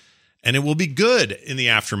coming. And it will be good in the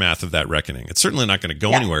aftermath of that reckoning. It's certainly not going to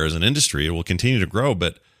go anywhere as an industry. It will continue to grow.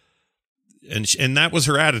 But and that was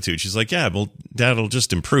her attitude. She's like, yeah, well, Dad, it'll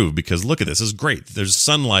just improve because look at this. This is great. There's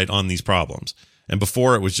sunlight on these problems. And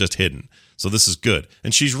before it was just hidden. So this is good.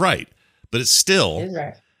 And she's right. But it's still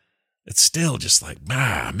just like,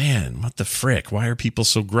 man, what the frick? Why are people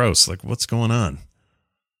so gross? Like, what's going on?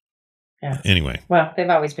 Yeah. Anyway. Well, they've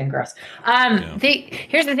always been gross.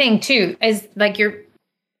 Here's the thing too, is like you're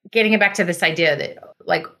getting it back to this idea that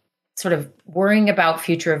like sort of worrying about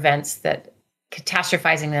future events, that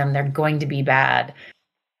catastrophizing them, they're going to be bad.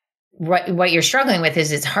 What you're struggling with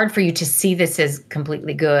is it's hard for you to see this as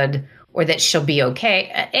completely good or that she'll be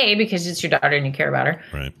okay. Because it's your daughter and you care about her.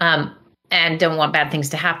 Right. And don't want bad things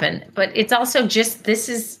to happen. But it's also just, this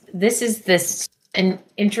is an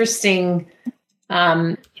interesting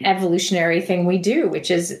evolutionary thing we do, which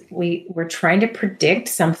is we're trying to predict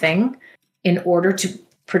something in order to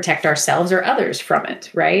protect ourselves or others from it,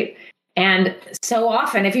 right? And so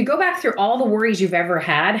often, if you go back through all the worries you've ever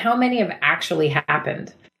had, how many have actually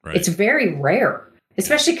happened? Right. It's very rare,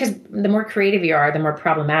 especially because the more creative you are, the more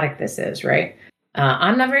problematic this is, right?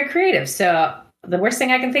 I'm not very creative. So the worst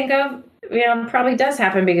thing I can think of, probably does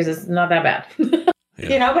happen because it's not that bad,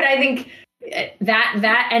 but I think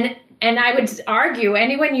that, and I would argue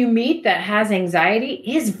anyone you meet that has anxiety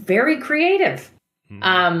is very creative.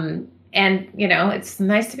 Mm-hmm. And it's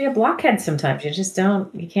nice to be a blockhead sometimes.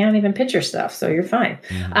 You can't even picture stuff. So you're fine.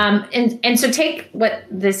 Mm-hmm. And so take what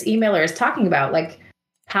this emailer is talking about. Like,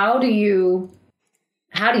 how do you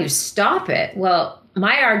stop it? Well,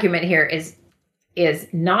 my argument here is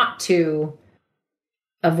not to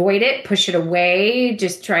avoid it, push it away,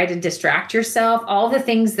 just try to distract yourself. All the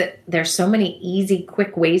things that there's so many easy,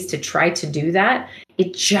 quick ways to try to do that.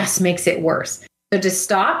 It just makes it worse. So to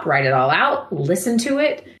stop, write it all out, listen to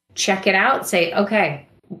it, check it out, say, okay,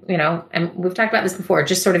 and we've talked about this before,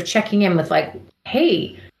 just sort of checking in with like,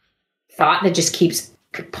 hey, thought that just keeps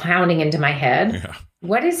pounding into my head. Yeah.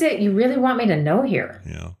 What is it you really want me to know here?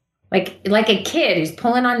 Yeah. Like a kid who's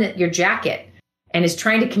pulling on your jacket and is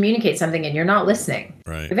trying to communicate something and you're not listening.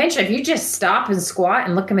 Right. Eventually, if you just stop and squat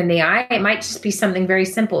and look them in the eye, it might just be something very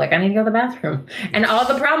simple, like I need to go to the bathroom. And all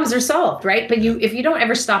the problems are solved, right? But if you don't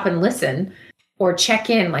ever stop and listen or check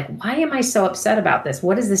in, like, why am I so upset about this?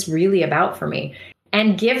 What is this really about for me?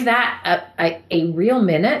 And give that a real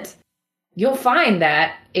minute, you'll find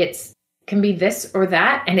that can be this or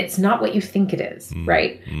that, and it's not what you think it is,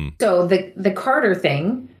 right? So the Carter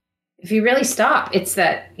thing, if you really stop, it's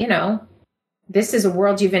that, this is a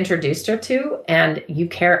world you've introduced her to and you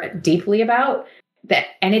care deeply about that.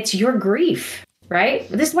 And it's your grief, right?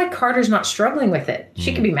 This is why Carter's not struggling with it.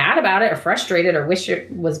 She could be mad about it or frustrated or wish it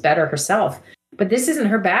was better herself, but this isn't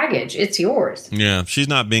her baggage. It's yours. Yeah. She's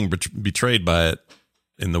not being betrayed by it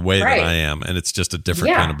in the way that I am. And it's just a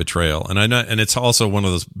different kind of betrayal. And I know, and it's also one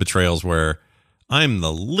of those betrayals where I'm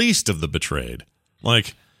the least of the betrayed.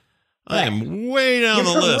 Like, I am way down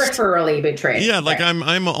the list. Peripherally betrayed. Yeah, like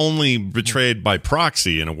I'm only betrayed by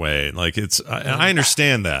proxy in a way. Like I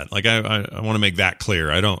understand that. Like I want to make that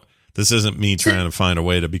clear. This isn't me trying to find a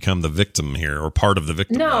way to become the victim here or part of the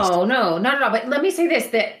victim. No, not at all. But let me say this,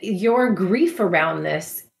 that your grief around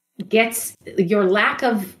this gets your lack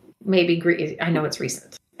of maybe grief. I know it's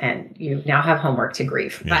recent and you now have homework to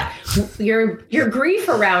grieve, but your grief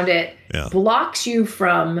around it blocks you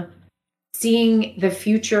from seeing the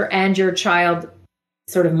future and your child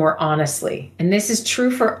sort of more honestly. And this is true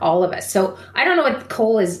for all of us. So I don't know what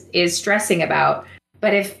Cole is stressing about,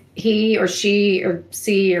 but if he or she or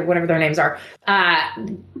C or whatever their names are,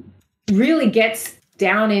 really gets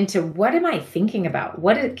down into what am I thinking about?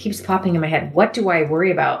 What it keeps popping in my head? What do I worry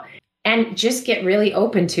about? And just get really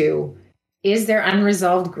open to, is there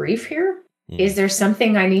unresolved grief here? Is there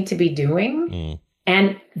something I need to be doing?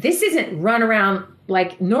 And this isn't run around.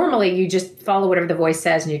 Like normally you just follow whatever the voice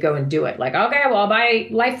says and you go and do it. Like, okay, well, I'll buy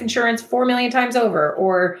life insurance 4 million times over,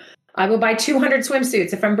 or I will buy 200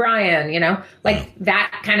 swimsuits if I'm Brian, like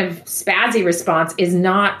that kind of spazzy response is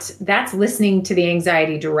not, that's listening to the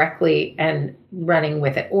anxiety directly and running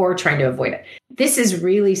with it or trying to avoid it. This is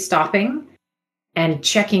really stopping and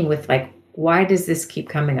checking with like, why does this keep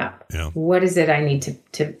coming up? Yeah. What is it I need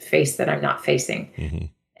to face that I'm not facing? Mm-hmm.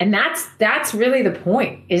 And that's really the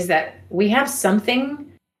point, is that we have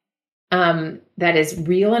something that is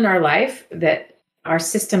real in our life that our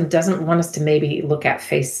system doesn't want us to maybe look at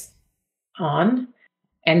face on.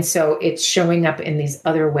 And so it's showing up in these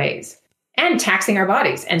other ways and taxing our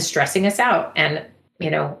bodies and stressing us out and,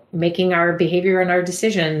 making our behavior and our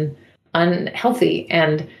decision unhealthy.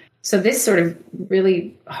 And so this sort of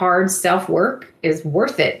really hard self-work is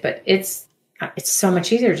worth it, but it's so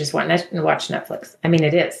much easier to just watch Netflix. I mean,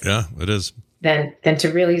 it is. Yeah, it is. Than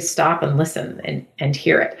to really stop and listen and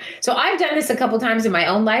hear it. So I've done this a couple times in my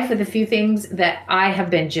own life with a few things that I have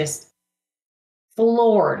been just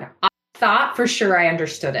floored. I thought for sure I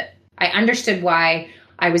understood it. I understood why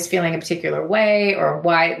I was feeling a particular way or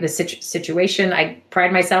why the situation. I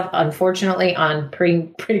pride myself, unfortunately, on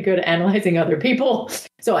pretty good at analyzing other people.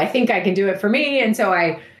 So I think I can do it for me. And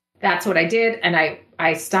so that's what I did. And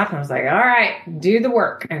I stopped and I was like, all right, do the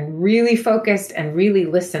work, and really focused and really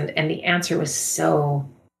listened. And the answer was so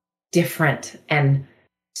different and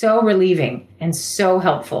so relieving and so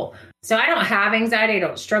helpful. So I don't have anxiety. I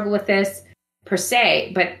don't struggle with this per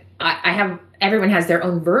se, but everyone has their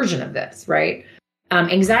own version of this, right?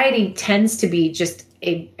 Anxiety tends to be just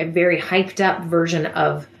a very hyped up version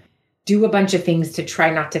of do a bunch of things to try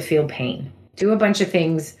not to feel pain. Do a bunch of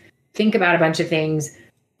things, think about a bunch of things,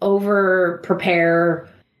 over prepare,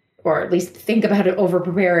 or at least think about it over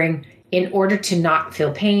preparing in order to not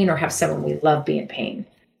feel pain or have someone we love be in pain.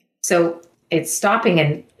 So it's stopping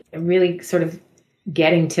and really sort of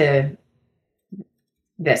getting to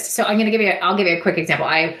this. So I'll give you a quick example.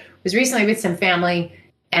 I was recently with some family,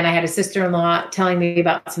 and I had a sister-in-law telling me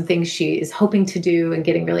about some things she is hoping to do and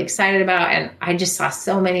getting really excited about. And I just saw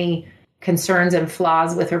so many concerns and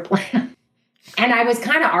flaws with her plan. And I was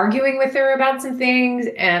kind of arguing with her about some things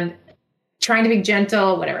and trying to be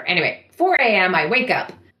gentle, whatever. Anyway, 4 a.m., I wake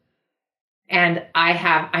up and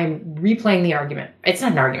I'm replaying the argument. It's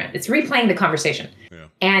not an argument. It's replaying the conversation. Yeah.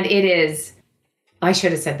 And it is, I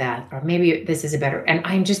should have said that, or maybe this is a better, and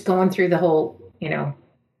I'm just going through the whole,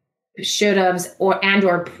 should have's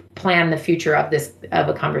or plan the future of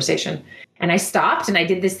a conversation. And I stopped and I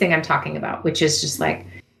did this thing I'm talking about, which is just like,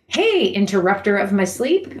 hey, interrupter of my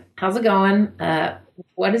sleep. How's it going?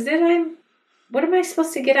 What is it? What am I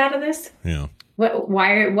supposed to get out of this? Yeah.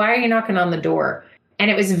 Why are you knocking on the door? And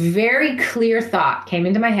it was a very clear thought came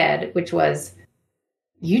into my head, which was,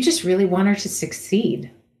 you just really want her to succeed.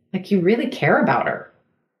 Like, you really care about her.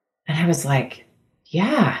 And I was like,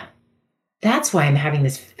 yeah, that's why I'm having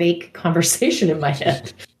this fake conversation in my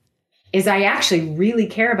head, is I actually really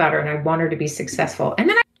care about her and I want her to be successful. And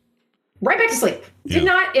then I right back to sleep. Did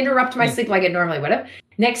not interrupt my sleep like it normally would have.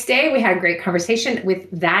 Next day, we had a great conversation with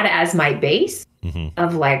that as my base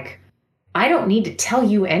of like, I don't need to tell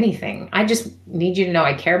you anything. I just need you to know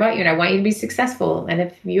I care about you and I want you to be successful. And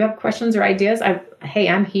if you have questions or ideas, hey,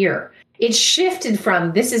 I'm here. It shifted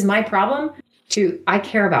from this is my problem to I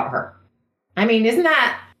care about her. I mean, isn't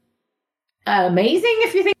that amazing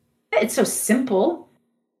if you think it's so simple?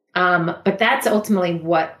 But that's ultimately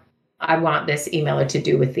what I want this emailer to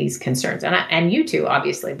do with these concerns. And you too,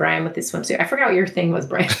 obviously, Brian, with this swimsuit. I forgot what your thing was,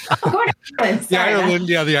 Brian. Oh, go to Ireland.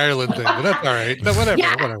 Sorry, the Ireland thing. But that's all right. No, whatever.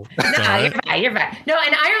 No, you're fine. No,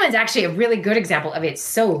 and Ireland's actually a really good example of it's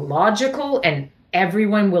so logical and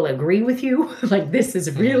everyone will agree with you. Like, this is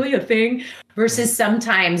really a thing. Versus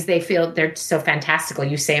sometimes they feel they're so fantastical.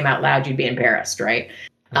 You say them out loud, you'd be embarrassed, right?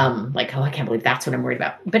 Like, oh, I can't believe that's what I'm worried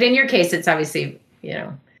about. But in your case, it's obviously,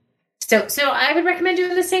 So I would recommend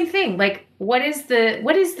doing the same thing. Like, what is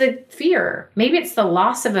the fear? Maybe it's the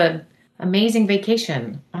loss of an amazing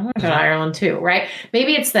vacation. I want to go to Ireland too, right?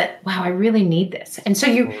 Maybe it's that, wow, I really need this. And so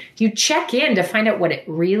you check in to find out what it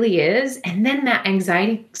really is. And then that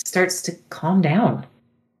anxiety starts to calm down.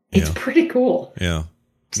 It's pretty cool. Yeah.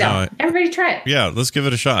 So everybody try it. Yeah, let's give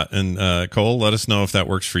it a shot. And Cole, let us know if that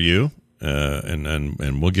works for you.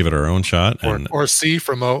 And we'll give it our own shot. Or C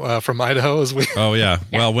from Idaho as we. Oh yeah.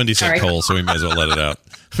 Well, Wendy said Cole, so we may as well let it out.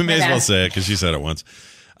 We may as well say it because she said it once.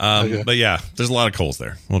 But yeah, there's a lot of Coles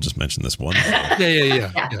there. We'll just mention this one. Yeah.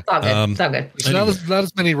 It's all good. It's all good. There's not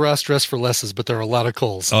as many Ross Dress for Lesses, but there are a lot of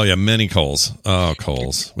Coles. Oh yeah, many Coles. Oh,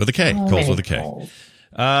 Coles with a K. Coles with a K.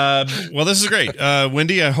 Well, this is great,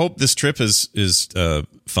 Wendy. I hope this trip is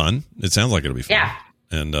fun. It sounds like it'll be fun. Yeah.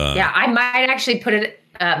 And I might actually put it.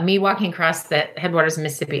 Me walking across the headwaters of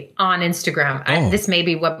Mississippi on Instagram. This may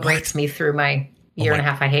be what breaks me through my year and a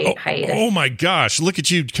half hiatus. Oh my gosh! Look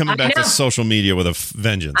at you coming back to social media with a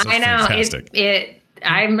vengeance. That's I know. Fantastic.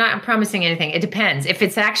 I'm not promising anything. It depends. If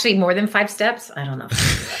it's actually more than 5 steps, I don't know.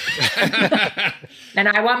 And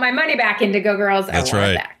I want my money back, Indigo Girls. That's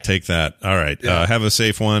right. Take that. All right. Yeah. Have a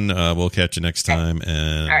safe one. We'll catch you next time.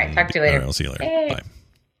 And all right. Talk to you later. All right, I'll see you later. Hey. Bye.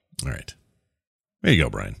 All right. There you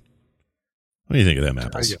go, Brian. What do you think of them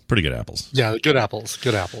apples? Pretty good apples. Yeah, good apples.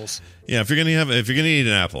 Good apples. Yeah, if you're gonna eat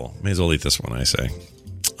an apple, may as well eat this one, I say.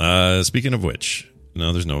 Speaking of which,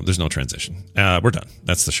 no, there's no transition. We're done.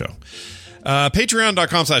 That's the show.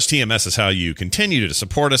 Patreon.com/TMS is how you continue to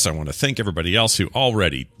support us. I want to thank everybody else who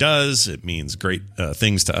already does. It means great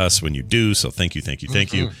things to us when you do. So thank you.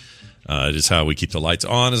 It is how we keep the lights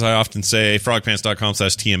on, as I often say.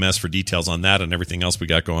 Frogpants.com/TMS for details on that and everything else we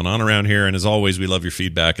got going on around here. And as always, we love your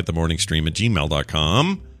feedback at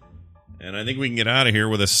themorningstream@gmail.com. And I think we can get out of here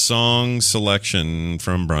with a song selection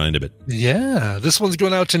from Brian Tibbett. Yeah, this one's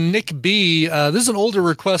going out to Nick B. This is an older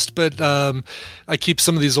request, but I keep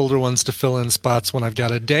some of these older ones to fill in spots when I've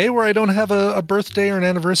got a day where I don't have a birthday or an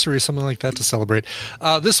anniversary or something like that to celebrate.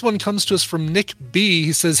 This one comes to us from Nick B.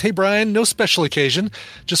 He says, "Hey, Brian, no special occasion.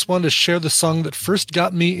 Just wanted to share the song that first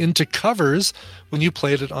got me into covers when you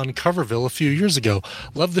played it on Coverville a few years ago.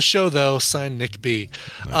 Love the show, though." Signed, Nick B.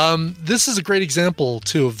 This is a great example,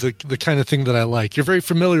 too, of the kind of thing that I like. You're very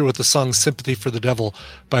familiar with the song Sympathy for the Devil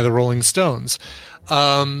by the Rolling Stones.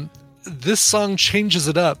 This song changes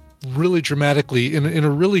it up really dramatically in a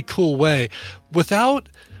really cool way without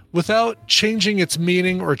changing its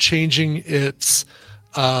meaning or changing its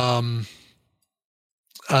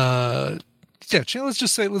let's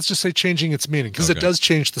just say changing its meaning, because it does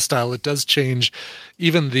change the style. It does change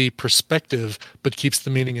even the perspective, but keeps the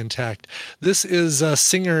meaning intact. This is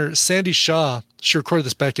singer Sandy Shaw. She recorded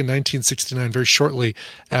this back in 1969, very shortly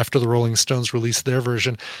after the Rolling Stones released their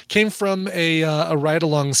version. Came from a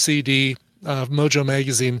ride-along CD of Mojo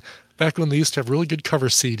Magazine, back when they used to have really good cover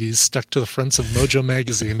CDs stuck to the fronts of Mojo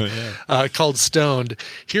Magazine, called Stoned.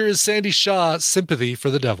 Here is Sandy Shaw, Sympathy for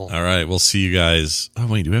the Devil. All right, we'll see you guys. Oh,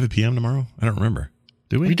 wait, do we have a PM tomorrow? I don't remember.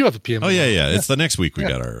 Do we? We do have a PM tomorrow. Yeah. It's the next week we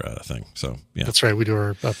got our thing. So, yeah. That's right. We do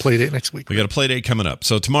our play date next week. We got a play date coming up.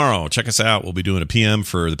 So tomorrow, check us out. We'll be doing a PM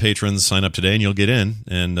for the patrons. Sign up today and you'll get in.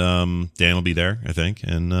 And Dan will be there, I think.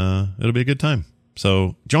 And it'll be a good time.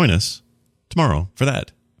 So join us tomorrow for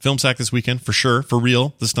that. Film Sack this weekend, for sure. For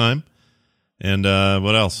real this time. And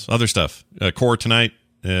what else? Other stuff. Core tonight.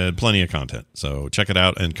 Plenty of content. So check it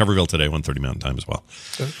out. And Coverville today, 1:30 Mountain Time as well.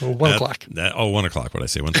 1 o'clock. 1 o'clock. What did I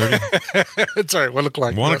say? 1:30? It's all right. 1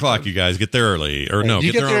 o'clock. 1 o'clock, you guys. Get there early. Or no,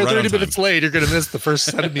 you get there right 30 minutes late, you're going to miss the first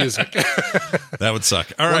set of music. That would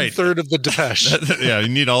suck. All right. 1/3 of the Depeche. Yeah, you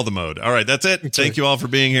need all the mode. All right, that's it. Thank you all for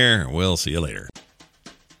being here. We'll see you later.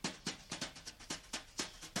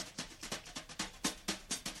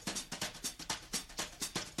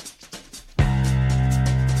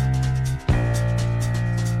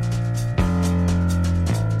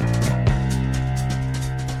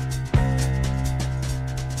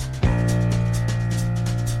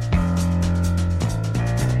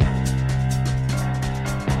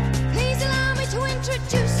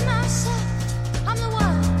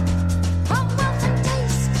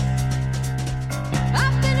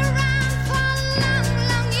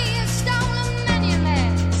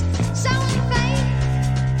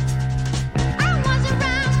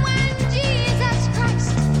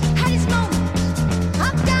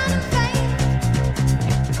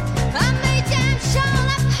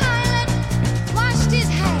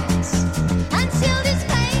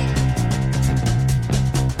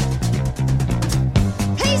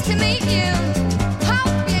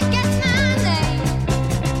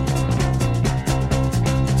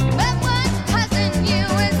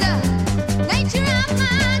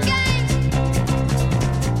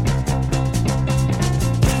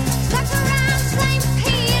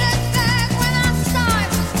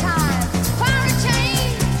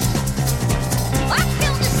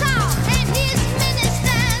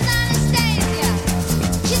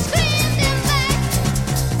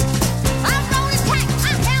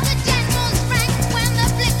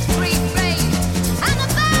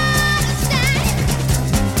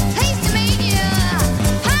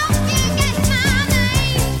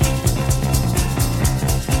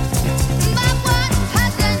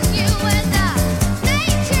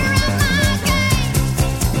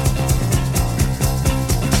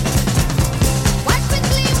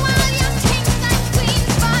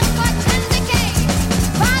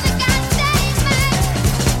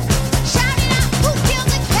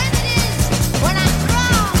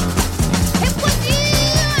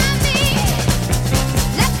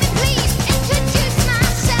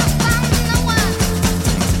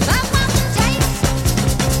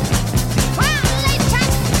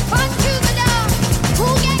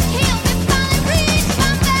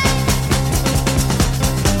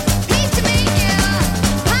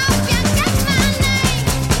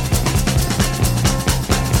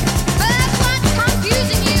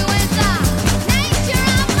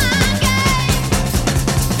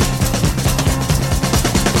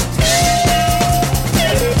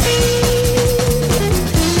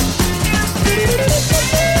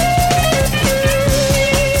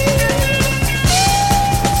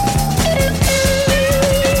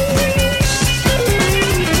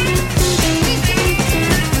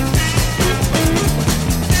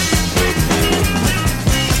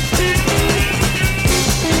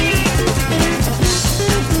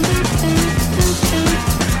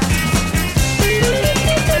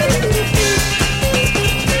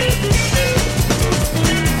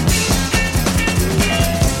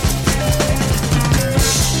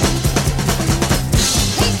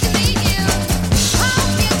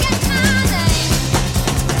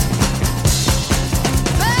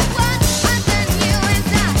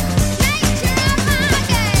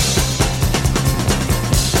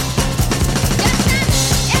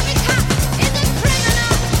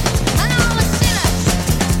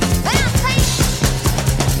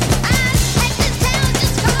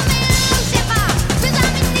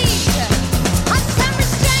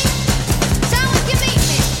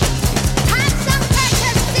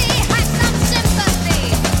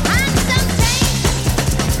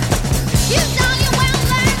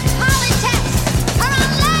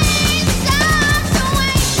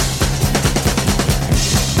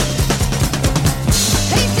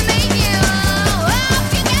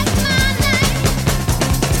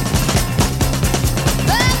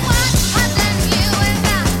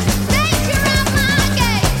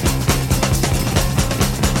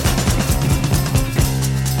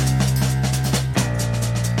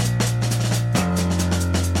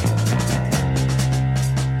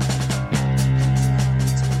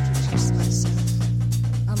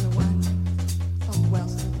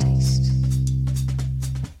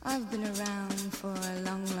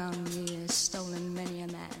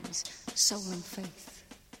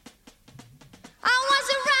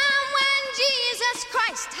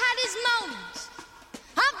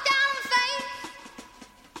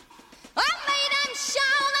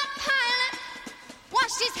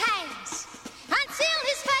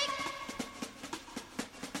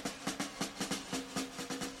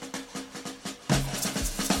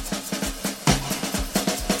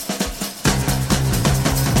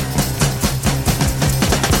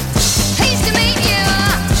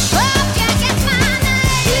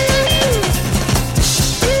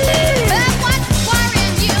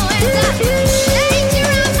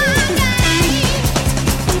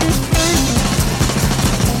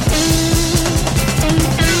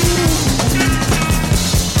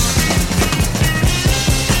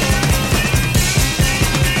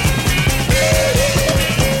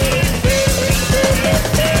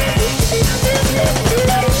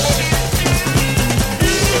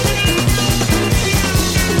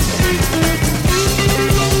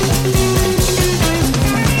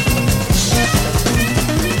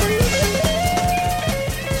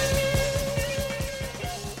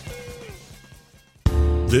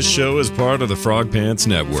 This show is part of the Frog Pants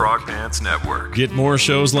Network. Frog Pants Network. Get more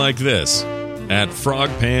shows like this at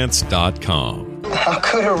frogpants.com. How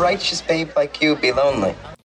could a righteous babe like you be lonely?